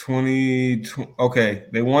was 20. Okay,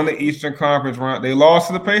 they won the Eastern Conference round. They lost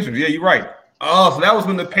to the Pacers. Yeah, you're right. Oh, so that was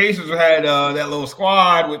when the Pacers had that little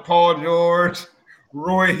squad with Paul George,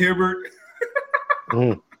 Roy Hibbert.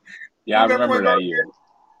 Yeah, I remember that year.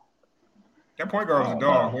 That point guard was a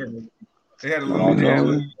dog. They had a Long little.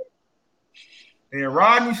 Taylor. They had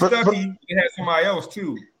Rodney Stuckey. They had somebody else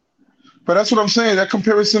too. But that's what I'm saying. That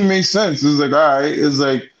comparison made sense. It's like, all right, it's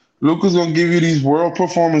like Luka's gonna give you these world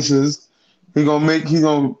performances. He's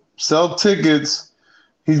gonna sell tickets.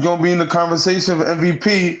 He's gonna be in the conversation for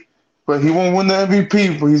MVP, but he won't win the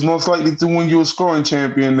MVP. But he's most likely to win you a scoring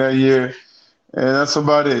champion that year, and that's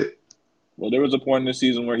about it. Well, there was a point in the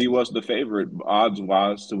season where he was the favorite,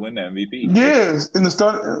 odds-wise, to win the MVP. Yes, in the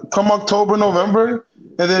start, come October, November,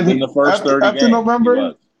 and then in the first 30 after games,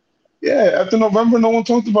 November. Yeah, after November, no one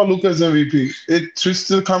talked about Luka as MVP. It switched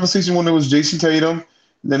to the conversation when it was Jason Tatum.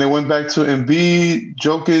 Then it went back to Embiid,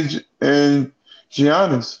 Jokic, and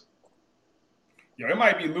Giannis. Yo, it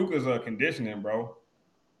might be Luka's conditioning, bro.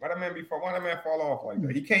 Why that man fall off like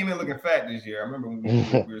that? He came in looking fat this year. I remember when we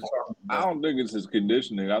were talking. I don't think it's his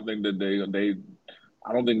conditioning. I think that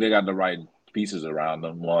I don't think they got the right pieces around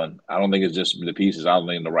them. One, I don't think it's just the pieces. I don't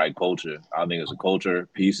think the right culture. I think it's a culture,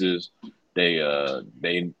 pieces. They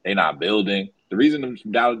not building. The reason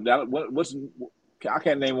Dallas, I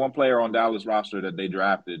can't name one player on Dallas roster that they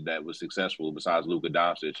drafted that was successful besides Luka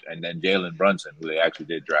Doncic and then Jalen Brunson, who they actually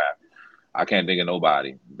did draft. I can't think of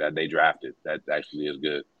nobody that they drafted that actually is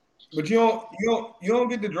good. But you don't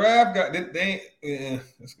get the draft guy.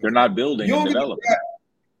 They're not building and developing.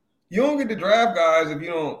 You don't get the draft guys if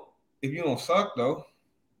you don't suck though.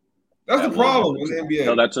 That's the problem in the NBA.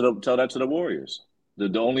 Tell that to the Warriors.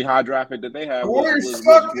 The only high draft pick that they had was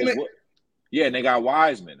yeah, and they got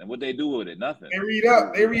Wiseman, and what they do with it? Nothing. They read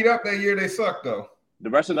up that year. They sucked though. The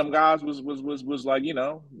rest of them guys was like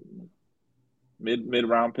mid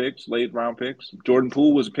round picks, late round picks. Jordan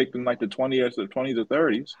Poole was picked in like the 20s or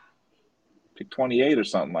 30s, picked 28 or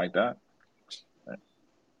something like that.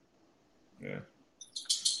 Yeah,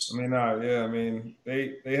 I mean,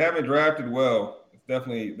 they haven't drafted well.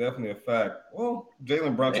 Definitely a fact. Well,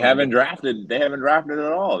 Jalen Brunson. They haven't drafted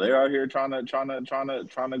at all. They're out here trying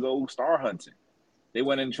to go star hunting. They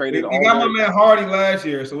went and traded. They got my man Hardy last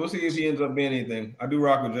year, so we'll see if he ends up being anything. I do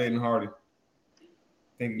rock with Jaden Hardy.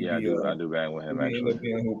 I do bang with him actually.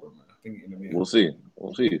 We'll see.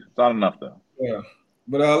 It's not enough though. Yeah,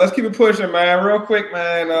 but let's keep it pushing, man. Real quick,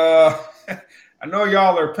 man. I know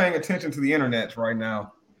y'all are paying attention to the internet right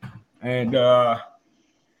now, and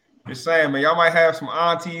just saying, man, y'all might have some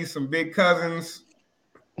aunties, some big cousins.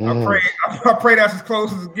 I pray that's as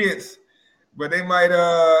close as it gets. But they might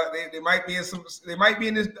they might be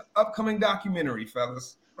in this upcoming documentary,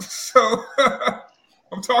 fellas. So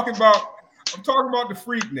I'm talking about the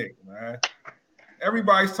Freaknik, man.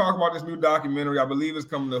 Everybody's talking about this new documentary. I believe it's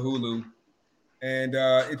coming to Hulu, and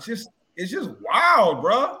it's just wild,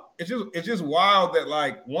 bro. It's just wild that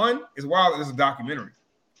it's wild that it's a documentary.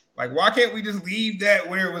 Like, why can't we just leave that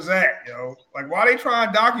where it was at, yo? Like, why they trying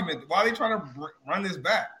to document? Why they trying to run this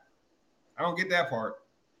back? I don't get that part.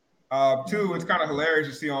 Two, it's kind of hilarious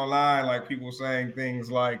to see online, like, people saying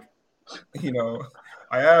things like,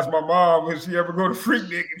 I asked my mom, would she ever go to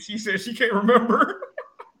Freaknik? And she said she can't remember.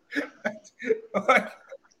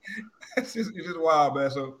 It's just wild,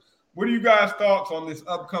 man. So what are you guys' thoughts on this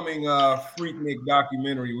upcoming Freaknik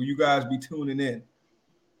documentary? Will you guys be tuning in?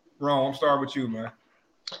 Ron, I'm starting with you, man.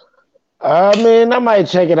 I mean, I might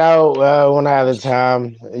check it out when I have the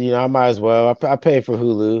time. I might as well. I pay for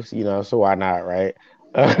Hulu, so why not, right?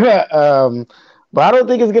 But I don't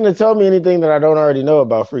think it's going to tell me anything that I don't already know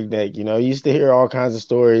about Freaknik. You used to hear all kinds of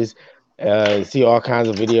stories, see all kinds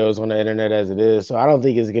of videos on the internet as it is. So I don't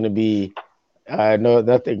think it's going to be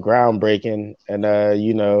nothing groundbreaking. And,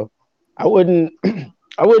 I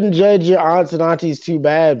wouldn't judge your aunts and aunties too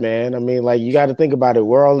bad, man. I mean, you got to think about it.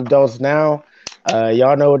 We're all adults now.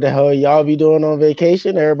 Y'all know what the hell y'all be doing on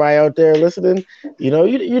vacation. Everybody out there listening, you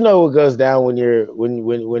know what goes down when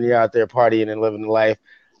you're out there partying and living the life.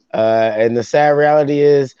 And the sad reality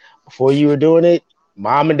is, before you were doing it,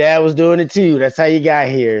 mom and dad was doing it too. That's how you got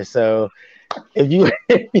here. So if you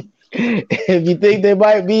think they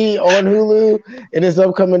might be on Hulu in this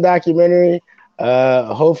upcoming documentary,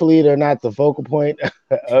 hopefully they're not the focal point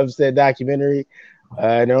of said documentary.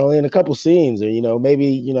 And they're only in a couple scenes, or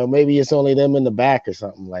maybe it's only them in the back or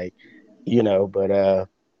something, but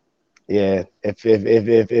yeah,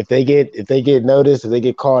 if they get noticed, if they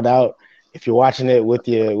get called out, if you're watching it with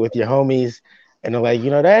your homies and they're like,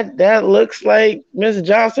 that looks like Miss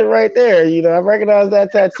Johnson right there, I recognize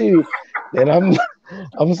that tattoo, then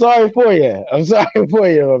I'm sorry for you. I'm sorry for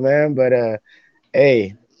you, my man. But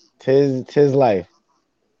hey, tis life.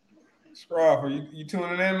 Scruff, are you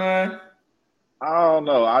tuning in, man? I don't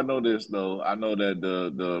know. I know this though. I know that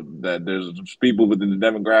that there's people within the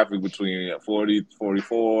demographic between 40,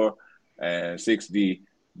 44, and 60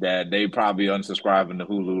 that they probably unsubscribing to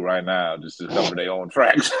Hulu right now just to cover their own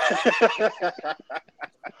tracks.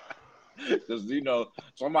 Because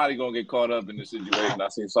somebody gonna get caught up in this situation. I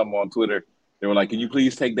seen something on Twitter. They were like, "Can you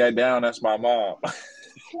please take that down? That's my mom."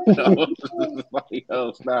 Like,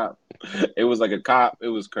 oh, stop. It was like a cop. It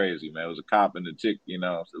was crazy, man. It was a cop and the chick. It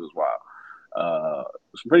was wild.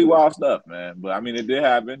 It's pretty wild stuff, man. But I mean, it did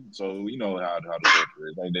happen. So you know how the culture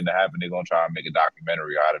is. It didn't happen. They're gonna try and make a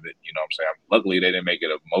documentary out of it. You know what I'm saying? Luckily, they didn't make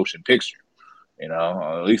it a motion picture.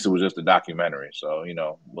 At least it was just a documentary. So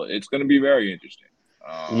but it's gonna be very interesting.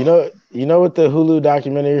 You know what the Hulu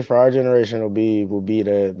documentary for our generation will be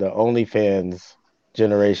the OnlyFans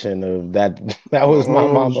generation of that. That was my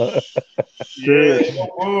Oh mama. Yeah. shit!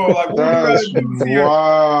 Oh, like what would you rather That's do? See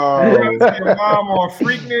wow. your mom on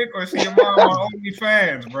Freaknik or see your mom on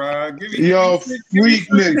OnlyFans, bro? Yo, Give me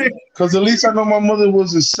Freaknik. Because at least I know my mother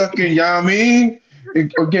wasn't sucking, you know what I mean?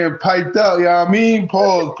 Or getting piped out, you know what I mean?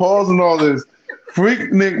 Pause and all this.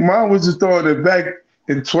 Freaknik, mom was just throwing it back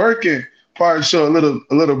and twerking. Probably show a little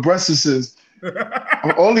breastises.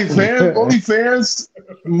 OnlyFans,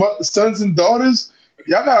 sons and daughters,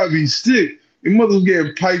 y'all gotta be sick. Your mother's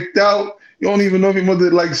getting piped out. You don't even know if your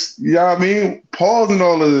mother likes, you know what I mean? Pause and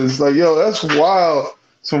all of this. Like, yo, that's wild.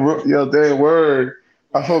 Damn word.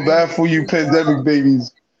 I feel bad for you pandemic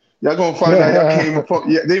babies. Y'all gonna find out y'all came from,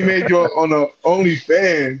 yeah, they made you on a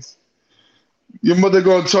OnlyFans. Your mother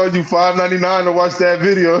gonna charge you $5.99 to watch that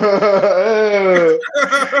video. That's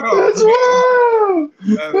wild.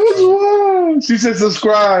 That's wild. She said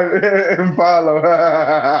subscribe and follow.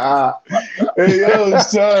 Hey yo,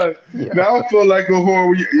 son. Now I feel like a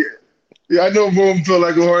whore. Yeah, I know Rome feel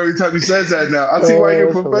like a whore every time he says that now. I see why you're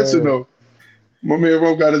a professional. My man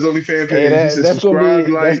Rome got his OnlyFans page. He said subscribe,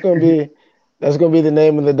 that's gonna be the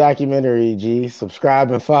name of the documentary. G, subscribe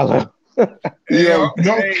and follow. Yo,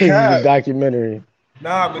 no cap. Documentary.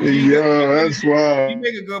 Nah, but that's wild. You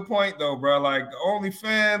make a good point though, bro. Like the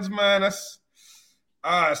OnlyFans, man, that's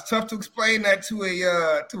it's tough to explain that to a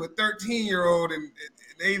 13-year-old in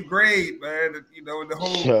 8th grade, man. The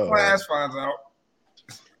whole class finds out.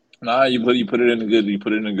 Nah, you put it in a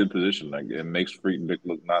good position. Like it makes Freaknik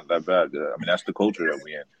look not that bad. I mean, that's the culture that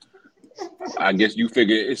we in. I guess you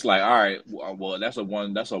figure it's like, all right, well, that's a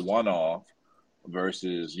one-off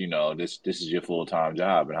versus this is your full-time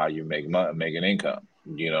job and how you make an income.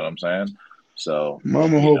 You know what I'm saying? So,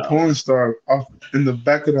 mama, whole porn star in the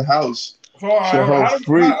back of the house. So, I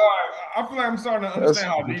feel like I'm starting to understand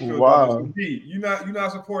how deep feel about this. D, you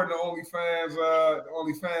not supporting the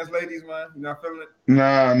OnlyFans ladies, man. You not feeling it?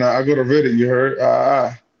 Nah. I go to Reddit. You heard?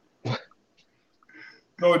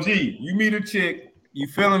 So, G, you meet a chick, you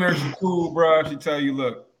feeling her, she cool, bro. She tell you,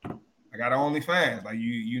 look, I got OnlyFans. Like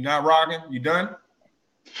you not rocking? You done?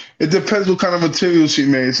 It depends what kind of material she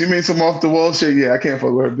made. She made some off the wall shit. Yeah, I can't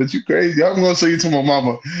fuck with her. But you crazy? I'm gonna show you to my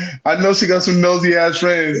mama. I know she got some nosy ass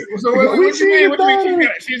friends. So what you mean? What you mean?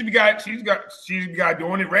 She's got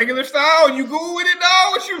doing it regular style, and you cool with it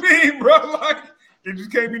now? What you mean, bro? Like it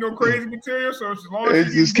just can't be no crazy material. So as long as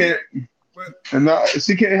it just can't. And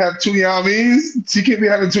she can't have two Yamis. She can't be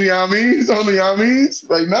having two Yamis. Only Yamis.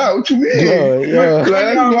 Like, nah, what you mean? Yeah.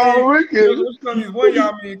 One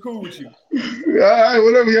Yami cool with you. All right,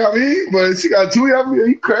 whatever Yami. But she got two Yami.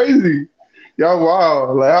 You crazy? Y'all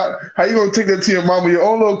wild. Like, how you gonna take that to your mama? Your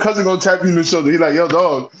own little cousin gonna tap you in the shoulder. He like, yo,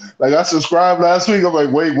 dog. Like, I subscribed last week. I'm like,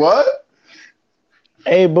 wait, what?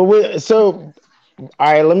 Hey, but all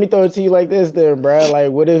right, let me throw it to you like this, then, Brad.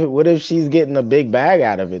 Like, what if she's getting a big bag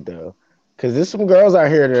out of it though? Because there's some girls out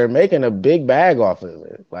here that are making a big bag off of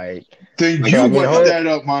it. Like, then you put that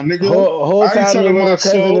up, my nigga. Whole time your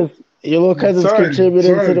little cousin's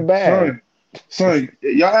contributing to the bag. Son,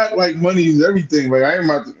 y'all act like money is everything. Like I ain't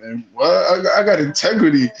about to, man. What? I got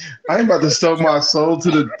integrity. I ain't about to sell my soul to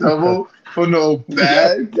the devil for no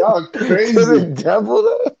bag. Y'all crazy. To the devil,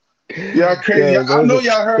 though? Y'all crazy. Yeah, I know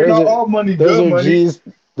y'all heard all money, good money.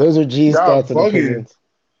 Those are G y'all stats. Bugging.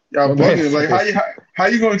 Y'all bugging. Like how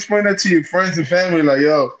you gonna explain that to your friends and family? Like,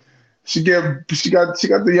 yo, she got the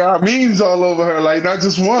Yamins all over her. Like not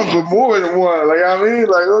just one, but more than one. Like I mean,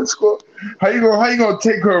 like let's go. How you gonna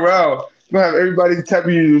take her around? You gonna have everybody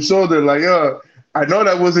tapping you on your shoulder? Like, I know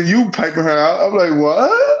that wasn't you piping her out. I'm like,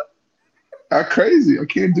 what? I'm crazy. I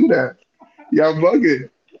can't do that. Y'all bugging.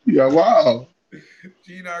 Y'all wow.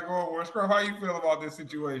 G not going. Scrub, how you feel about this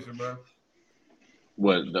situation, bro?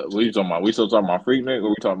 What are you talking about? We still talking about Freaknik, or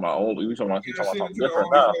we talking about old? We talking about Yeah, something send it to the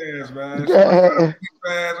different now? OnlyFans, man. Send it to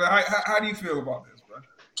the OnlyFans. How do you feel about this, bro?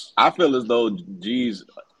 I feel as though G's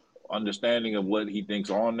understanding of what he thinks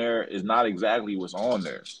on there is not exactly what's on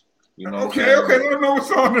there. You know what I'm Okay, saying? let me know what's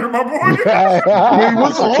on there, my boy. Wait,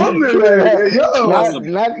 what's on there? Hey, yo.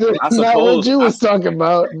 Not what you was talking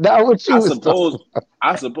about. Not what you was talking about.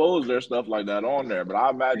 I suppose there's stuff like that on there, but I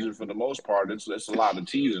imagine for the most part, it's a lot of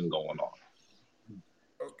teasing going on.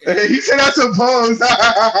 Okay. Hey, he said, I suppose.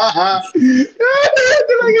 That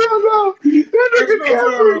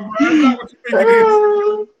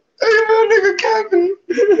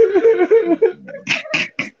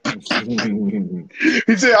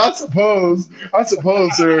He said, I suppose,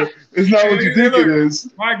 sir. It's not what you think it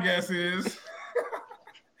is. My guess is.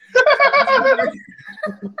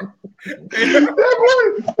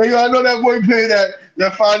 Hey, I know that boy paid that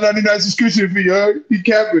 $5.99 subscription fee, yo. He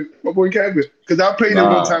capping. My boy capping. Because I paid it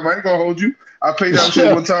one time. I ain't gonna hold you. I paid that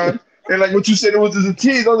shit one time. And like what you said, it was just a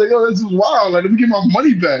tease. I was like, yo, this is wild. Like, let me get my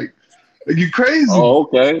money back. Like, you crazy. Oh,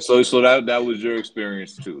 okay. So that was your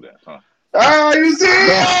experience too, then, huh? You see?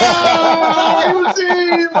 You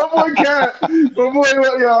see? My boy Cat. My boy,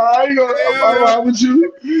 yo, I ain't gonna lie with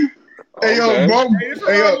you. Hey, yo, bro.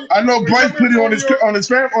 Hey, yo, I know Bryce put it on his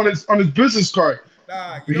business card.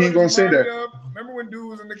 Nah, he ain't gonna say that. Remember when dude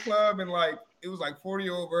was in the club and like it was like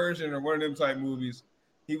 40-year-old version or one of them type movies?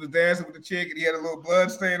 He was dancing with the chick and he had a little blood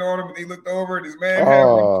stain on him, and he looked over and his man had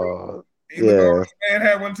one too. He looked over, his man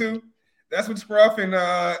had one too. That's what Scruff and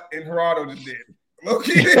Gerardo just did.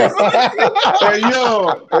 Low-key. Hey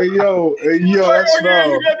yo, that's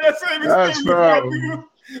foul.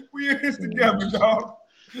 We in this together, dog.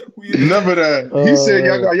 Remember that. He said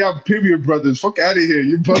y'all period brothers. Fuck out of here.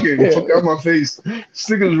 You bugging. Fuck out my face. This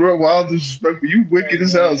nigga's real wild disrespectful. You wicked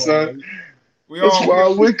as hell, son. It's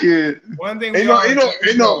wild wicked. One thing ain't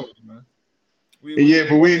no. Yeah,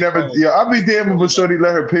 but we ain't never. Yeah, I'll be damned if a shorty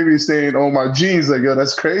let her period stain on my jeans. Like, yo,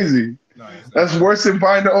 that's crazy. That's worse than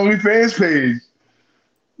buying the OnlyFans page.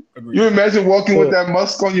 Agreed. You imagine walking with that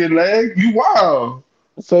musk on your leg? You wild.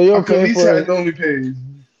 So you'll pay for it. OnlyFans.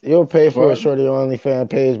 You'll pay for a shorty OnlyFans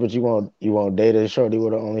page, but you won't date a shorty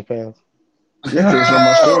with an OnlyFans. Yeah, that's not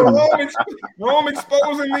my story. Rome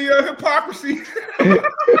exposing the hypocrisy.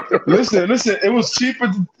 Listen. It was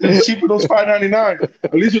cheaper. It's cheaper those $5.99.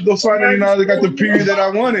 At least with those $5.99, they got the period that I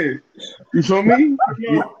wanted. You feel me?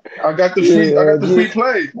 I got the free. I got the free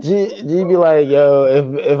play. G be like, yo,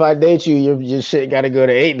 if I date you, your shit got to go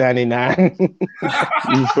to $8.99.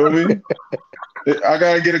 You feel me? I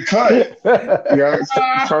gotta get a cut. You gotta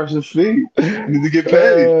charge the fee. You need to get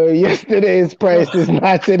paid. Yesterday's price is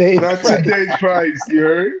not today's price. Not today's price, you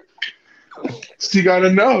heard? She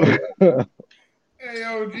gotta know. Hey,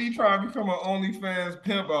 yo, G trying to become an OnlyFans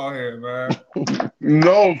pimp out here, man.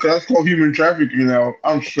 No, that's called human trafficking now.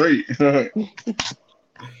 I'm straight. He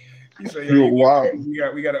said, yo, wow.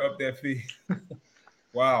 We gotta up that fee.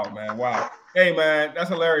 Wow, man. Wow. Hey, man, that's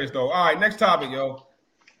hilarious, though. All right, next topic, yo.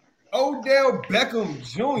 Odell Beckham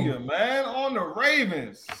Jr., man, on the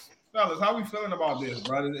Ravens. Fellas, how we feeling about this,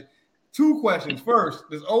 brother? Two questions. First,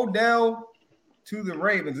 does Odell to the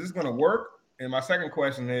Ravens, is this going to work? And my second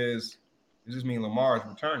question is, does this mean Lamar is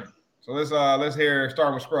returning? So let's hear,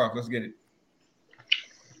 starting with Scruff. Let's get it.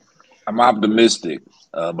 I'm optimistic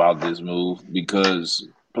about this move because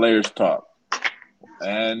players talk.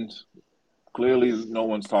 And clearly no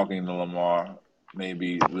one's talking to Lamar.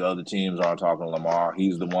 Maybe the other teams aren't talking to Lamar.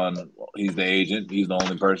 He's the one. He's the agent. He's the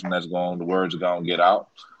only person that's going. The words are going to get out.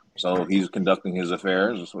 So he's conducting his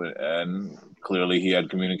affairs, and clearly he had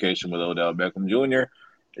communication with Odell Beckham Jr.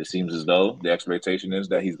 It seems as though the expectation is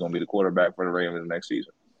that he's going to be the quarterback for the Ravens next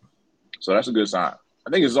season. So that's a good sign. I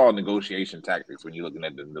think it's all negotiation tactics when you're looking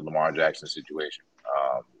at the Lamar Jackson situation.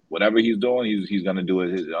 Whatever he's doing, he's going to do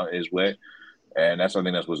it his way, and I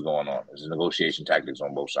think that's what's going on. It's negotiation tactics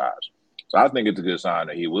on both sides. So I think it's a good sign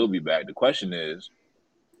that he will be back. The question is,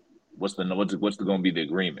 what's going to be the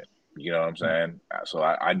agreement? You know what I'm saying? So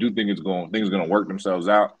I do think things are going to work themselves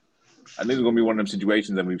out. I think it's going to be one of them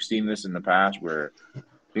situations that we've seen this in the past where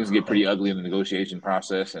things get pretty ugly in the negotiation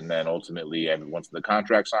process, and then ultimately, once the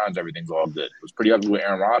contract signs, everything's all good. It was pretty ugly with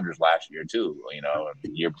Aaron Rodgers last year too. You know, and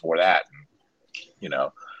the year before that, and,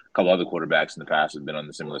 a couple other quarterbacks in the past have been in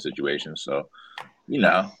the similar situations. So,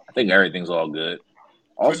 I think everything's all good.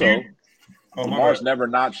 Also. Lamar's never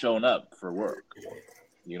not shown up for work.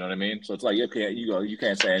 You know what I mean? So it's like, you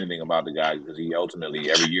can't say anything about the guy because he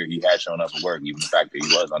ultimately every year he has shown up for work, even the fact that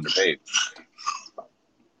he was underpaid.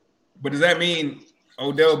 But does that mean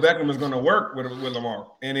Odell Beckham is going to work with Lamar?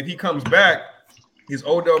 And if he comes back, is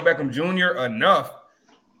Odell Beckham Jr. enough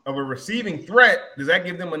of a receiving threat, does that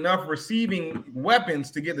give them enough receiving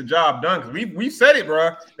weapons to get the job done? Because we said it,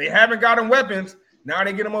 bro. They haven't gotten weapons. Now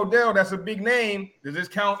they get them Odell. That's a big name. Does this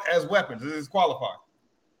count as weapons? Does this qualify?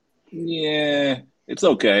 Yeah, it's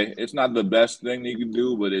okay. It's not the best thing you can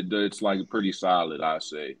do, but it's like pretty solid. I'd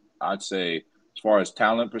say as far as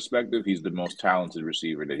talent perspective, he's the most talented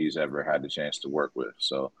receiver that he's ever had the chance to work with.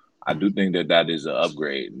 So I do think that is an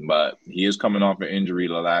upgrade. But he is coming off an injury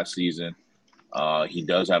last season. He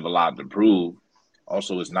does have a lot to prove.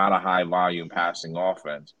 Also, it's not a high volume passing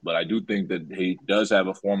offense, but I do think that he does have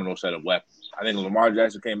a formidable set of weapons. I think if Lamar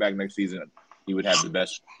Jackson came back next season, he would have the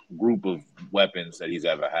best group of weapons that he's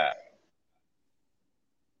ever had.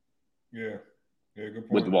 Yeah, good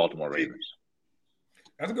point. With the Baltimore Ravens.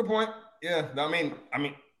 That's a good point. Yeah, I mean,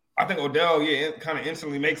 I think Odell, it kind of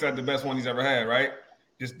instantly makes that the best one he's ever had, right?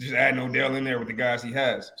 Just adding Odell in there with the guys he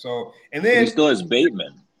has. So, and then he still has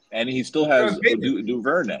Bateman, and he still has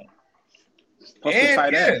Duvernay. Plus the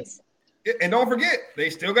tight ends. And don't forget,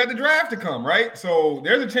 they still got the draft to come, right? So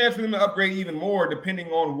there's a chance for them to upgrade even more depending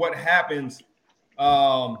on what happens,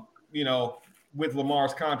 with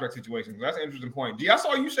Lamar's contract situation. That's an interesting point. G, I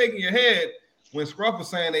saw you shaking your head when Scruff was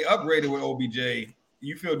saying they upgraded with OBJ.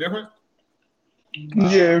 You feel different?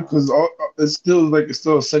 Yeah, because it's still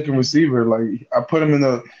a second receiver. Like I put him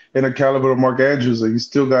in a caliber of Mark Andrews. Like you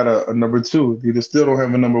still got a number two. You still don't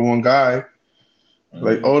have a number one guy.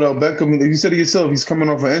 Like Odell Beckham, you said it yourself, he's coming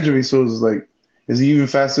off an injury, so it's like, is he even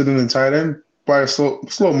faster than the tight end by a slow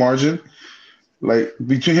margin? Like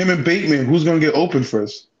between him and Bateman, who's gonna get open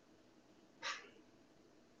first?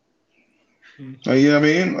 You know what I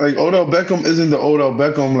mean? Like Odell Beckham isn't the Odell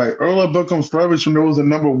Beckham. Like Odell Beckham flourished when there was a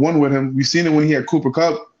number one with him. We seen it when he had Cooper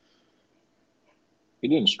Kupp. He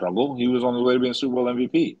didn't struggle. He was on the way to being Super Bowl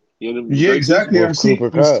MVP. Yeah, exactly. I'm seeing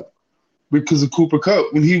because of Cooper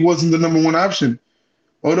Kupp when he wasn't the number one option.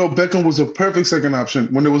 Odell Beckham was a perfect second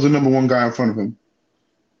option when there was a number one guy in front of him.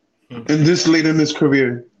 And this late in his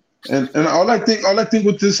career. And all I think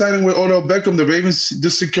with this signing with Odell Beckham, the Ravens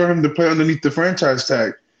just secure him to play underneath the franchise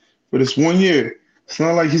tag for this 1 year. It's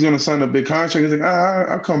not like he's going to sign a big contract. He's like,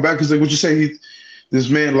 I'll come back. He's like, what you say? This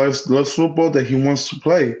man loves football that he wants to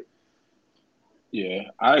play. Yeah,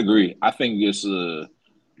 I agree. I think it's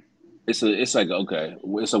like, okay,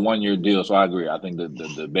 it's a 1 year deal. So I agree. I think the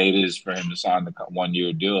debate is for him to sign the 1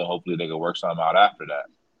 year deal. And hopefully they can work something out after that.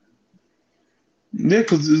 Yeah,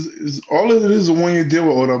 because all of it is a 1 year deal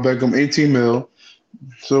with Odell Beckham, 18 mil.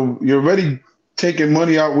 So you're already taking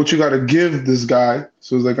money out what you got to give this guy.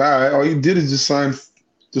 So it's like, all right, all you did is just sign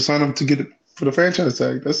him to get it for the franchise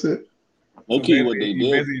tag. That's it. Okay, so what they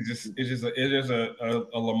did. It's just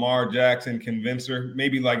a Lamar Jackson convincer.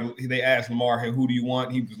 Maybe like they asked Lamar, hey, who do you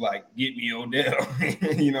want? He was like, get me Odell.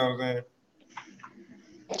 You know what I'm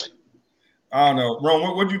saying? I don't know.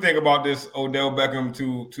 Ron, what do you think about this Odell Beckham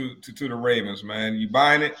to the Ravens, man? You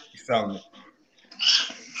buying it? You selling it?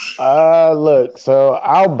 Look, so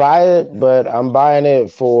I'll buy it, but I'm buying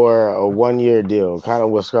it for a 1 year deal, kind of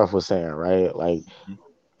what Scruff was saying, right? Like,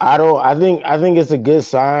 I think it's a good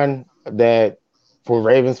sign that for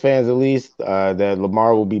Ravens fans at least, that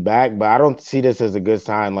Lamar will be back, but I don't see this as a good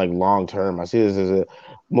sign like long term. I see this as a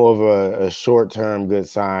more of a short term good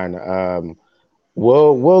sign.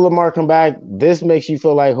 Will Lamar come back? This makes you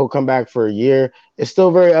feel like he'll come back for a year. It's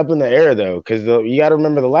still very up in the air though, because you got to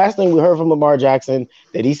remember the last thing we heard from Lamar Jackson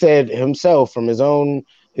that he said himself from his own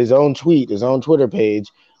tweet, his own Twitter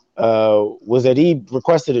page, was that he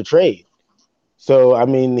requested a trade. So I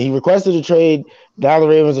mean, he requested a trade. Now the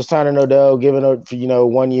Ravens are signing Odell, giving up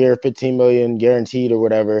 1 year, $15 million guaranteed or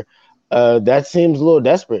whatever. That seems a little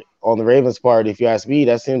desperate on the Ravens' part, if you ask me.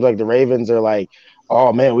 That seems like the Ravens are like,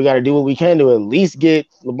 oh man, we got to do what we can to at least get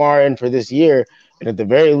Lamar in for this year, and at the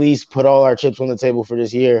very least, put all our chips on the table for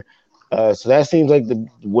this year. So that seems like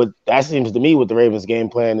that seems to me what the Ravens' game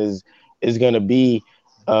plan is going to be.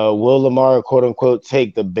 Will Lamar, quote unquote,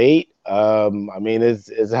 take the bait? I mean, it's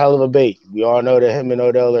a hell of a bait. We all know that him and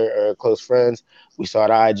Odell are close friends. We saw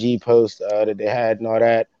the IG post that they had and all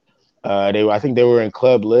that. I think they were in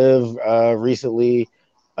Club Live recently.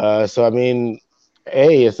 So I mean,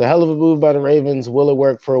 hey, it's a hell of a move by the Ravens. Will it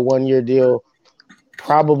work for a 1 year deal?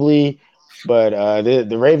 Probably. But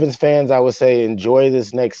the Ravens fans, I would say, enjoy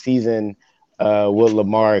this next season with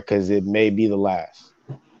Lamar because it may be the last.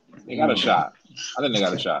 They got a shot. I think they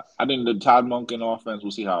got a shot. I think the Todd Monken offense,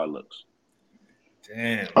 we'll see how it looks.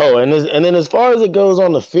 Damn. Oh, and then as far as it goes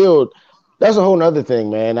on the field, that's a whole other thing,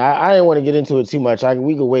 man. I didn't want to get into it too much.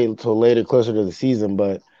 We could wait until later, closer to the season,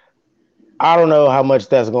 but I don't know how much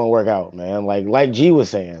that's going to work out, man. Like G was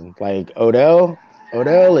saying, like Odell,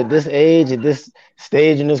 Odell at this age, at this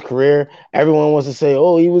stage in his career, everyone wants to say,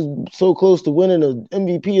 "Oh, he was so close to winning an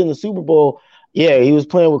MVP in the Super Bowl." Yeah, he was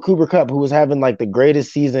playing with Cooper Cup, who was having like the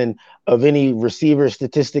greatest season of any receiver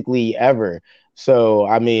statistically ever. So,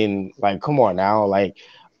 I mean, like, come on now, like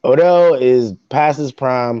Odell is past his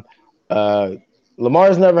prime. Uh,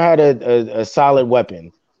 Lamar's never had a solid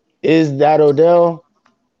weapon. Is that Odell?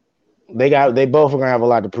 They both are gonna have a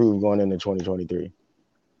lot to prove going into 2023.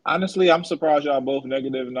 Honestly, I'm surprised y'all both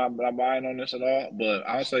negative and not buying on this at all. But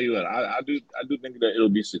I'll tell you what, I do think that it'll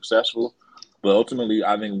be successful. But ultimately,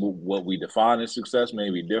 I think what we define as success may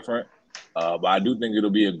be different. But I do think it'll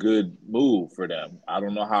be a good move for them. I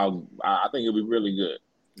don't know how. I think it'll be really good.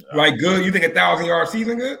 Like good? You think 1,000-yard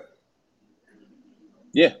season good?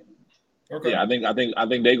 Yeah. Okay. Yeah, I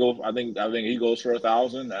think they go. I think he goes for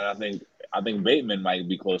 1,000, and I think Bateman might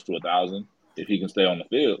be close to 1,000 if he can stay on the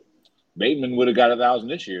field. Bateman would have got 1,000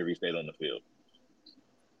 this year if he stayed on the field.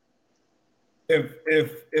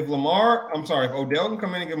 If Lamar, I'm sorry, if Odell can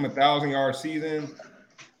come in and give him 1,000-yard season,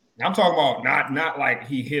 I'm talking about not like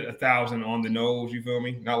he hit 1,000 on the nose. You feel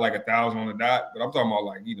me? Not like 1,000 on the dot, but I'm talking about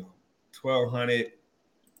like 1,200,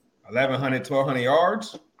 1,100, 1,200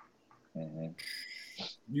 yards. Mm-hmm.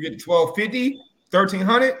 You get 1,250,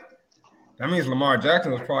 1,300. That means Lamar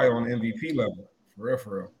Jackson was probably on the MVP level. For real,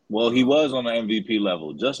 for real. Well, he was on the MVP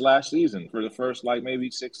level just last season for the first maybe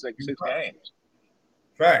six games.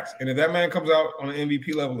 Facts. And if that man comes out on the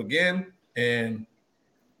MVP level again and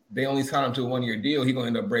they only sign him to a 1-year deal, he's gonna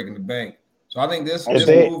end up breaking the bank. So I think this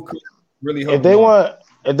move could really help.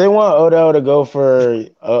 If they want Odell to go for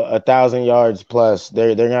 1,000 yards plus,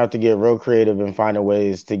 they're gonna have to get real creative and finding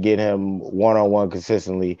ways to get him one-on-one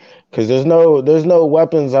consistently. Because there's no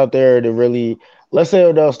weapons out there to really. Let's say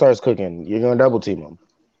Odell starts cooking, you're gonna double team him,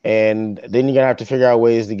 and then you're gonna have to figure out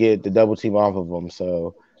ways to get the double team off of him.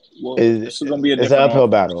 So this is gonna be a it's an different uphill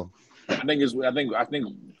offense. battle. I think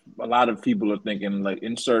a lot of people are thinking like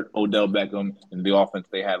insert Odell Beckham in the offense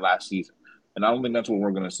they had last season, and I don't think that's what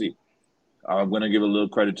we're gonna see. I'm going to give a little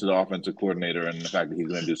credit to the offensive coordinator and the fact that he's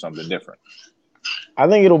going to do something different. I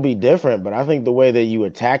think it'll be different, but I think the way that you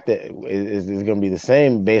attack that is going to be the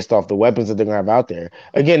same based off the weapons that they're going to have out there.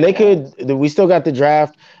 Again, we still got the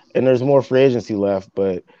draft and there's more free agency left,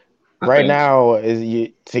 but right now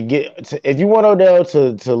if you want Odell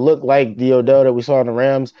to look like the Odell that we saw in the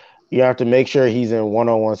Rams, you have to make sure he's in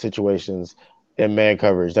one-on-one situations and man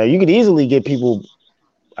coverage. Now you could easily get people.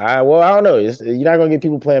 I don't know. You're not going to get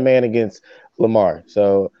people playing man against Lamar.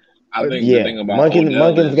 So I think the thing about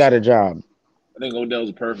Monken's got a job. I think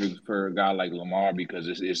Odell's perfect for a guy like Lamar because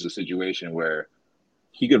it's a situation where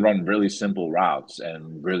he could run really simple routes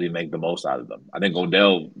and really make the most out of them. I think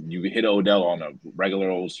you hit Odell on a regular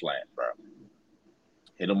old slant, bro.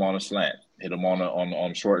 Hit him on a slant. Hit him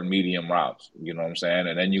on short and medium routes. You know what I'm saying?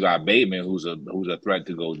 And then you got Bateman, who's a threat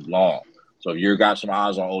to go long. So if you got some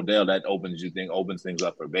eyes on Odell, that opens things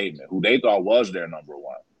up for Bateman, who they thought was their number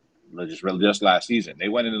one. Just last season. They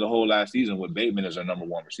went into the whole last season with Bateman as their number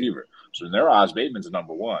one receiver. So in their eyes, Bateman's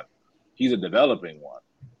number one. He's a developing one,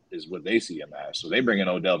 is what they see him as. So they bring in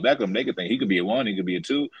Odell Beckham. They could think he could be a 1, he could be a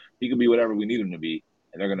 2, he could be whatever we need him to be,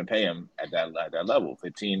 and they're going to pay him at that level,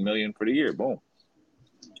 $15 million for the year. Boom.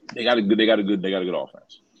 They got a good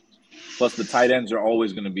offense. Plus, the tight ends are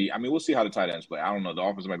always going to be. I mean, we'll see how the tight ends play. I don't know. The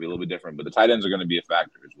offense might be a little bit different, but the tight ends are going to be a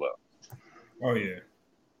factor as well. Oh yeah.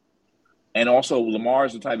 And also, Lamar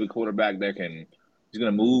is the type of quarterback that he's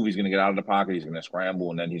going to move, he's going to get out of the pocket, he's going to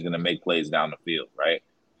scramble, and then he's going to make plays down the field, right?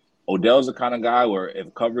 Odell's the kind of guy where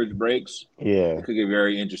if coverage breaks, it could get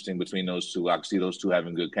very interesting between those two. I can see those two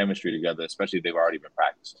having good chemistry together, especially if they've already been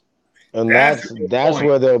practicing. And that's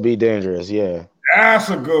where they'll be dangerous, yeah. That's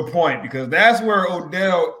a good point because that's where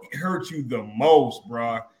Odell hurts you the most,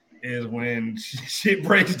 bro, is when shit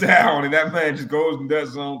breaks down and that man just goes and does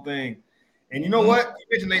his own thing. And you know what? You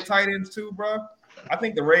mentioned they tight ends too, bro. I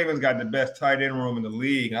think the Ravens got the best tight end room in the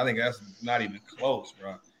league. I think that's not even close,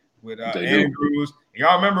 bro. With Andrews.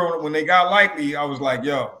 Y'all remember when they got Likely, I was like,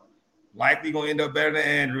 yo, Likely going to end up better than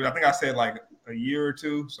Andrews. I think I said like a year or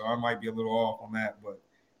two, so I might be a little off on that, but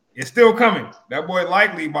it's still coming. That boy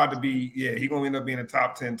Likely about to be, he going to end up being a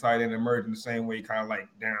top 10 tight end, emerging the same way kind of like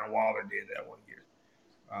Darren Waller did that 1 year.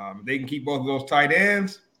 They can keep both of those tight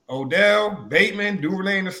ends, Odell, Bateman,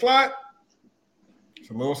 Duvernay in the slot. It's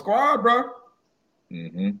a little squad, bro.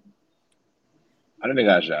 Mm-hmm. I think they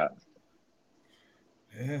got a shot.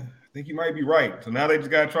 Yeah, I think you might be right. So now they just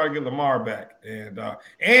got to try to get Lamar back. And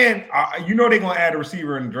you know they're going to add a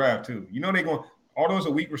receiver in the draft too. You know they're going – although it's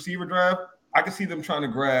a weak receiver draft, I can see them trying to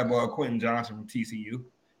grab Quentin Johnson from TCU.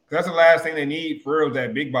 That's the last thing they need for real is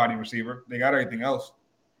that big body receiver. They got everything else.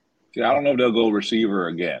 See, I don't know if they'll go receiver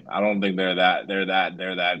again. I don't think they're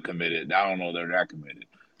that committed. I don't know if they're that committed,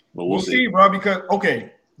 but we'll see, bro. Because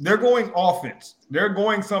they're going offense. They're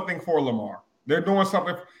going something for Lamar. They're doing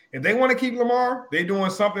something. If they want to keep Lamar, they're doing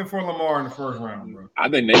something for Lamar in the first round, bro. I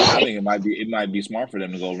think it might be smart for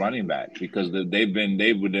them to go running back because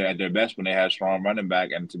they were at their best when they had strong running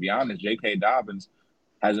back. And to be honest, J.K. Dobbins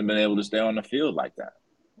hasn't been able to stay on the field like that.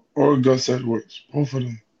 Or Gus Edwards, both of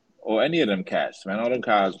them. Or any of them cats, man. All them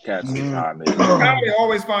cats is high mid. They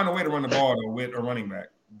always find a way to run the ball though with a running back.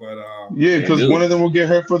 But because one of them will get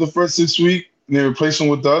hurt for the first 6 weeks, and they replace him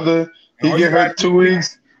with the other. He get hurt 2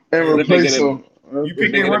 weeks and replace him. You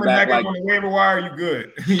pick a running back up on the waiver wire, you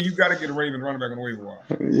good. You got to get a Ravens running back on the waiver wire.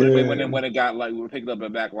 Yeah. When it got we picked up a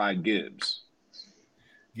back like Gibbs,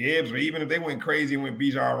 or even if they went crazy and went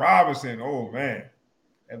Bijan Robinson, oh man,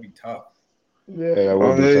 that'd be tough. Yeah, that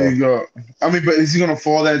would be there tough. You go. I mean, but is he gonna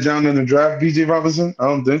fall that down in the draft, BJ Robinson? I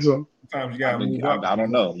don't think so. Sometimes you gotta move up. I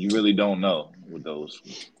don't know. You really don't know with those.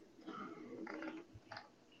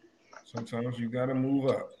 Sometimes you gotta move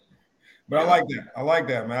up. But I like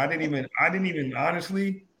that, man. I didn't even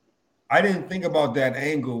honestly, I didn't think about that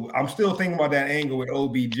angle. I'm still thinking about that angle with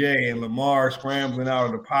OBJ and Lamar scrambling out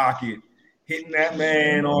of the pocket, hitting that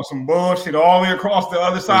man on some bullshit all the way across the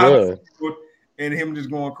other side of the field, and him just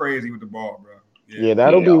going crazy with the ball, bro. Yeah,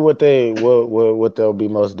 that'll be what they'll be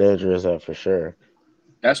most dangerous at for sure.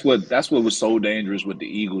 That's what was so dangerous with the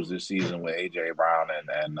Eagles this season with AJ Brown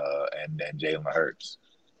and Jalen Hurts.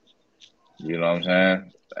 You know what I'm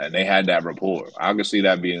saying? And they had that rapport. I could see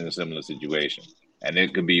that being a similar situation, and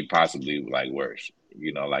it could be possibly like worse.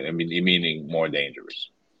 You know, like meaning more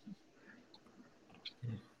dangerous.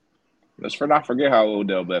 Let's not forget how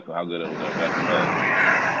good Odell Beckham was.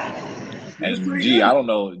 And gee, I don't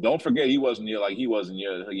know. Don't forget he wasn't your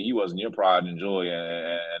pride and joy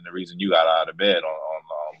and the reason you got out of bed on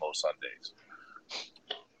most Sundays.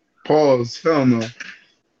 Pause. Hell no.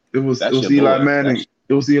 It was Eli Manning.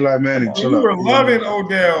 It was Eli Manning. You were loving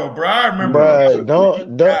Odell, bro. I remember. Bro,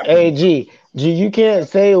 don't. Hey, G, you can't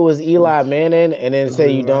say it was Eli Manning and then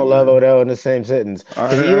say you don't love Odell in the same sentence.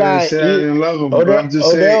 I didn't love him, bro. I'm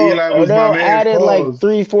just saying Eli was my man. Added like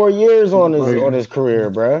 3-4 years on his career,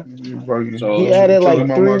 bro. So he added like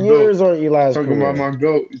 3 years on Eli's career. Talking about my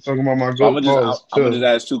goat. You talking about my goat? I'm gonna just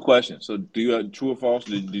ask 2 questions. So, do you true or false?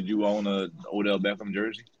 Did you own a Odell Beckham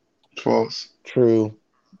jersey? False. True.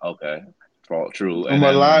 Okay. True. I'm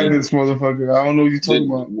alive, this motherfucker. I don't know what you're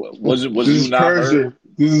talking about. Was you not hurt?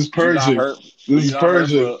 This is Persia. This is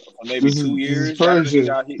Persia. Maybe 2 years. This is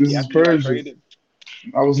Persia.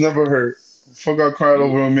 I was never hurt. Fuck, I cried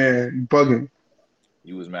over a man. You bugging.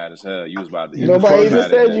 You was mad as hell. You was about to. Nobody even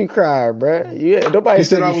said you cried, bro. Yeah, nobody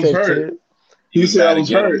said I was hurt. He said I was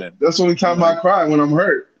hurt. That's the only time I cry, when I'm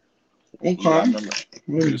hurt. I'm crying.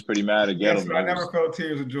 He was pretty mad again. Yes, I never felt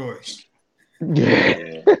tears of joy.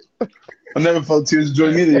 Yeah. I never felt tears of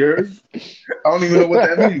joy either. You heard? I don't even know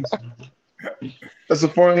what that means. That's a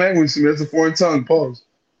foreign language to me. That's a foreign tongue. Pause.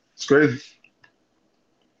 It's crazy.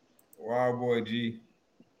 Wow, boy, G.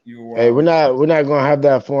 You wild. Hey, we're not gonna have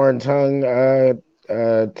that foreign tongue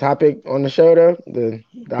topic on the show though. The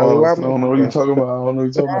Dalai Lama. I don't know what you're talking about. Oh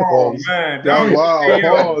man,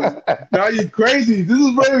 wow. Now you crazy. This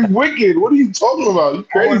is very wicked. What are you talking about? You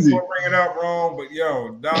crazy. I wasn't bring it up wrong, but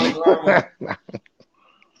yo, Dalai Lama.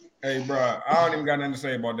 Hey, bro, I don't even got nothing to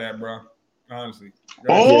say about that, bro. Honestly.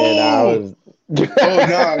 Chill.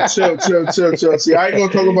 See, I ain't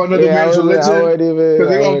gonna talk about another man's religion because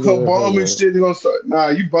they're gonna come bomb and shit. They're gonna start. Nah,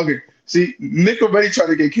 you bugging. See, Nick already trying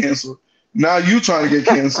to get canceled. Now you trying to get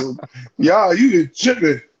canceled. Y'all, you get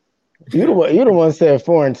chicken. You the one said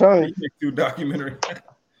foreign tongue. You documentary,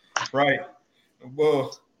 right?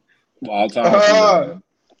 Well, that's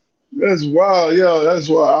wild, yo. That's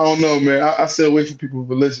wild. I don't know, man. I stay away from people with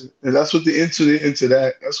religion, and that's what they're into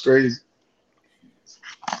that. That's crazy.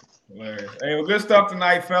 Hilarious. Hey, well, good stuff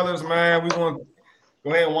tonight, fellas, man. We're going to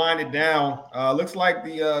go ahead and wind it down. Looks like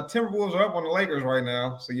the Timberwolves are up on the Lakers right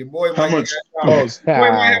now. So your boy might have a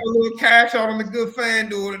little cash out on the good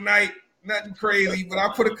FanDuel tonight. Nothing crazy, but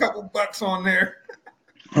I put a couple bucks on there.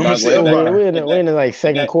 We're in the like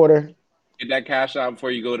second quarter. Get that cash out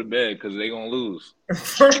before you go to bed because they're going to lose.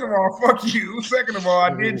 First of all, fuck you. Second of all,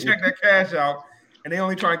 I did check that cash out, and they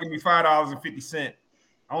only trying to give me $5.50.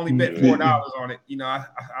 I only bet $4 on it. You know,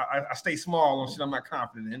 I stay small on shit I'm not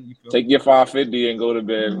confident in. You feel Take your $5.50 and go to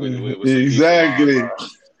bed with exactly.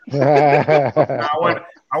 I want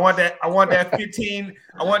that 15.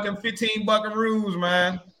 I want them 15 buckaroos,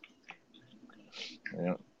 man.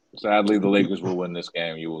 Yeah. Sadly, the Lakers will win this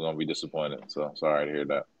game. You were gonna be disappointed. So sorry to hear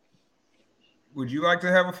that. Would you like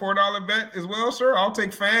to have a $4 bet as well, sir? I'll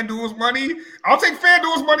take FanDuel's money. I'll take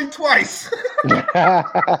FanDuel's money twice.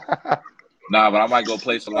 Nah, but I might go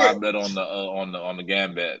place a live bet on the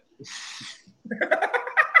Gambit.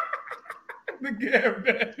 The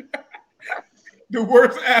Gambit. The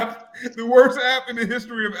worst app in the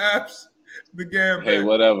history of apps. The Gambit. Hey,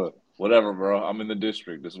 whatever, bro. I'm in the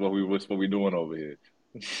district. This is what we doing over here.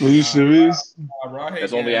 Are you serious?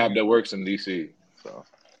 That's the only app that works in DC. So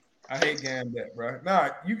I hate Gambit, bro. Nah,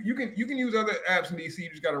 you can use other apps in DC. You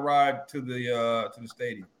just got to ride to the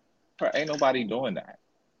stadium. bro, ain't nobody doing that.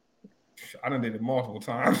 I done did it multiple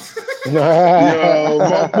times. Yo,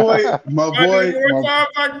 my boy. More times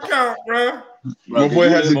I can count, bro. My boy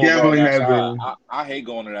has a gambling habit. I hate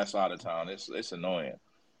going to that side of town. It's annoying.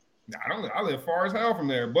 I live far as hell from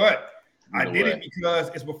there, but I did it because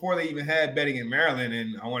it's before they even had betting in Maryland,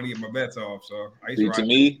 and I wanted to get my bets off. So I used to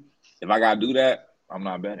me, if I gotta do that, I'm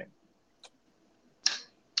not betting.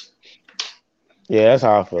 Yeah, that's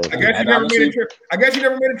how I feel. I guess you never made a trip. I guess you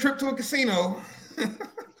never made a trip to a casino.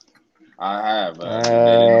 I have. That's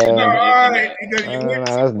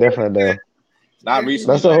different though. Not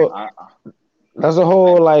recently. That's a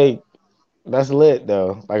whole like. That's lit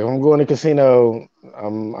though. Like if I'm going to casino,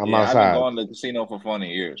 I'm outside. I've been going to the casino for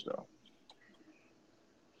 20 years though.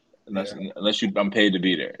 Unless I'm paid to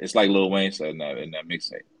be there. It's like Lil Wayne said in that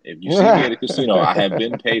mixtape. If you see me at a casino, I have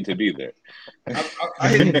been paid to be there. I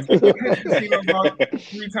hit the casino about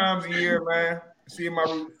 3 times a year, man. See my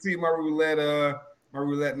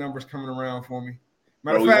roulette numbers coming around for me.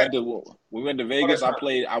 Matter of fact, we went to Vegas. I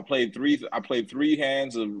played 3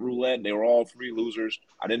 hands of roulette. They were all 3 losers.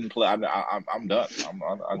 I didn't play. I'm done. I'm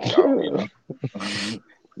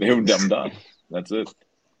done. That's it.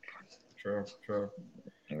 True.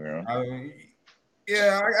 Yeah.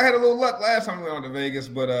 I had a little luck last time we went on to Vegas,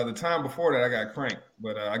 but the time before that I got cranked.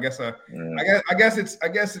 But I guess it's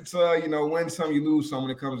win some, you lose some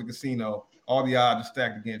when it comes to casino. All the odds are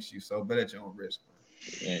stacked against you, so bet at your own risk.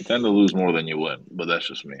 Yeah, you tend to lose more than you win, but that's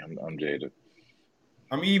just me. I'm jaded.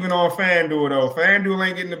 I'm even on FanDuel though. FanDuel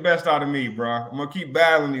ain't getting the best out of me, bro. I'm gonna keep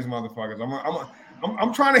battling these motherfuckers.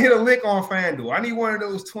 I'm trying to hit a lick on FanDuel. I need one of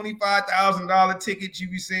those $25,000 tickets you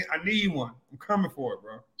be saying. I need one. I'm coming for it,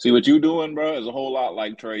 bro. See what you doing, bro, is a whole lot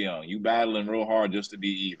like Trae Young. You battling real hard just to be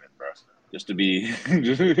even, bro. Just to be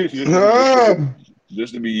just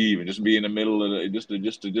to be even. Just to be in the middle of just to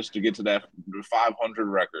get to that 500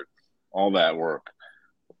 record. All that work.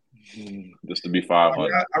 Just to be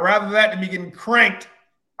 500. I'd rather that than be getting cranked.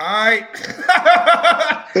 All right.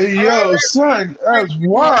 Hey, yo, son, that's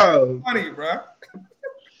wild. Funny, bro.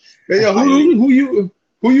 Hey, yo,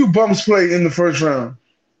 who you bumps play in the first round?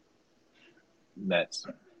 Nets.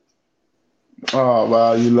 Oh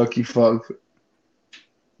wow, you lucky fuck.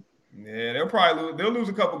 Yeah, they'll probably lose. They'll lose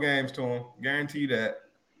a couple games to them. Guarantee you that.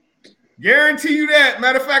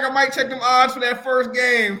 Matter of fact, I might check them odds for that first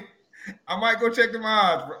game. I might go check them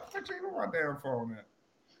odds, bro. I check on my damn phone, man.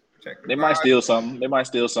 They might steal some.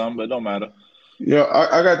 But it don't matter. Yeah,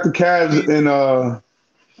 I got the Cavs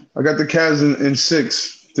in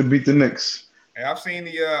 6 to beat the Knicks. Hey, I've seen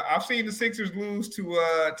the Sixers lose to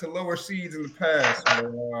lower seeds in the past. So,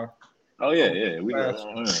 we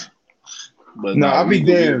know. But no, I'll be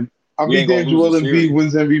damned. Joel Embiid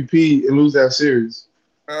wins MVP and lose that series.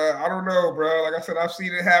 I don't know, bro. Like I said, I've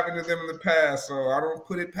seen it happen to them in the past, so I don't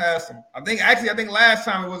put it past them. I think last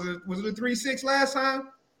time was it a 3-6 last time?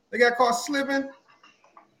 They got caught slipping.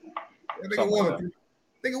 I think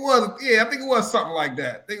it was something like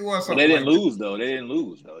that. They didn't lose though. They didn't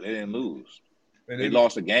lose. They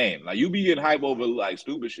lost a game. Like you be getting hype over like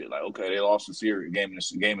stupid shit. Like okay, they lost a series game in a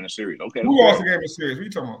series. Okay, who lost the game in the series? What are you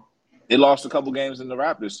talking about? They lost a couple games in the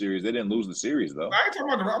Raptors series. They didn't lose the series though. I ain't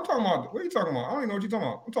talking about I'm talking about. What are you talking about? I don't even know what you're talking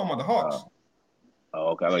about. I'm talking about the Hawks.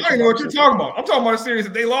 Okay. I don't even know what you're talking about. I'm talking about a series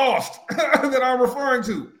that they lost that I'm referring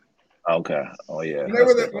to. Okay. Oh yeah.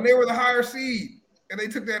 When they were the higher seed and they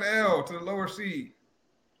took that L to the lower seed.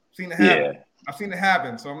 I've seen it happen. Yeah. I've seen it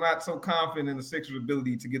happen. So I'm not so confident in the Sixers'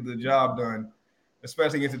 ability to get the job done,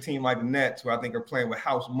 especially against a team like the Nets, who I think are playing with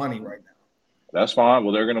house money right now. That's fine.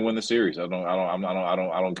 Well, they're going to win the series. I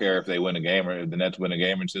don't care if they win a game or if the Nets win a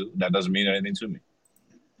game or 2. That doesn't mean anything to me.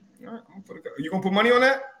 All right, you going to put money on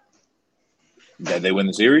that? That they win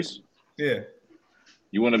the series? Yeah.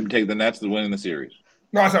 You want to take the Nets to win the series?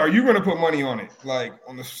 No, sorry. Are you going to put money on it, like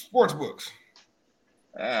on the sports books?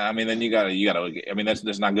 I mean, then you gotta. I mean,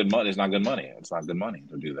 that's not good money. It's not good money. It's not good money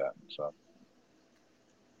to do that. So,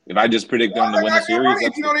 if I just predict them to win the series,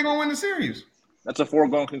 if you know they're going to win the series. That's a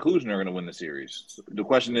foregone conclusion. They're going to win the series. The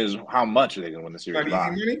question is, how much are they going to win the series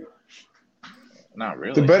by? Not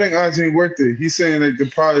really. The betting odds ain't worth it. He's saying that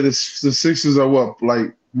the Sixers are what,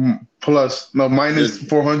 like minus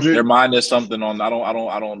 400. Their minus something on. I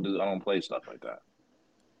don't play stuff like that.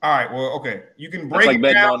 All right. Well, okay. You can That's break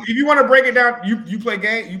like it down. on, If you want to break it down, you play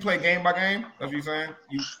game. You play game by game. That's what you're saying.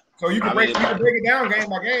 You can break it down game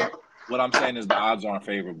by game. What I'm saying is the odds aren't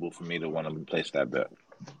favorable for me to want to place that bet.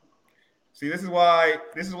 See, this is why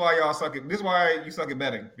y'all suck at. This is why you suck at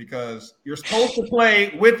betting, because you're supposed to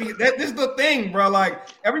play with the. This is the thing, bro. Like,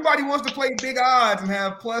 everybody wants to play big odds and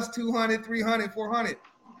have plus 200, 300, 400.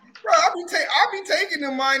 Bro, I'll be taking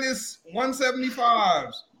the minus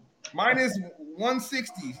 175s, minus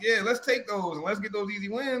 160s. Yeah, let's take those and let's get those easy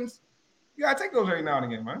wins. You gotta take those every now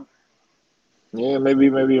and again, man. Yeah, maybe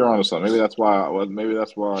you're on something. Maybe that's why.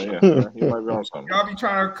 Yeah, you might be on something. Y'all be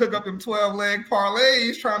trying to cook up them 12-leg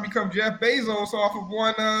parlays, trying to become Jeff Bezos off of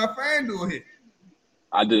one FanDuel hit.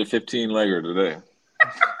 I did a 15-legger today. And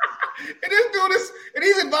this dude is, and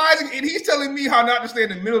he's advising, and he's telling me how not to stay in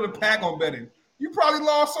the middle of the pack on betting. You probably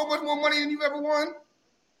lost so much more money than you've ever won.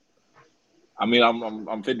 I mean,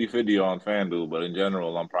 I'm 50-50 on FanDuel, but in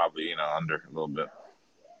general, I'm probably under a little bit.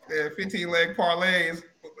 Yeah, 15-leg parlays.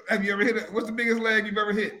 Have you ever hit it? What's the biggest leg you've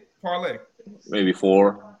ever hit? Parlay. Maybe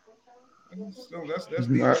 4. So that's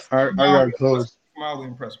I got close. Mildly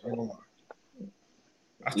impressed.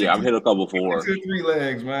 Yeah, I've hit a couple 4. 3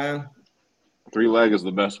 legs, man. 3-leg is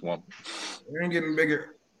the best one. I ain't getting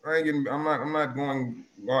bigger. I'm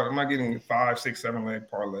not getting 5, 6, 7 leg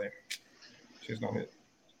parlay. Just don't hit.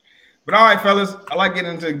 But all right, fellas, I like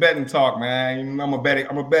getting into betting talk, man. I'm a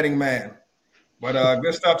betting man. But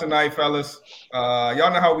good stuff tonight, fellas. Y'all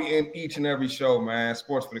know how we end each and every show, man.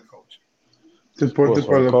 Sports for the culture. Sports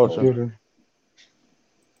for the culture.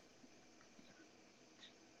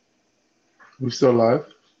 We still live?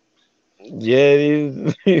 Yeah,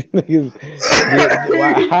 these niggas.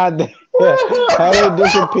 How they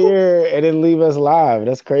disappear and then leave us live?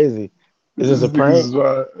 That's crazy. Is this a prank?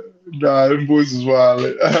 Nah, them boys is wild.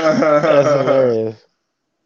 That's hilarious.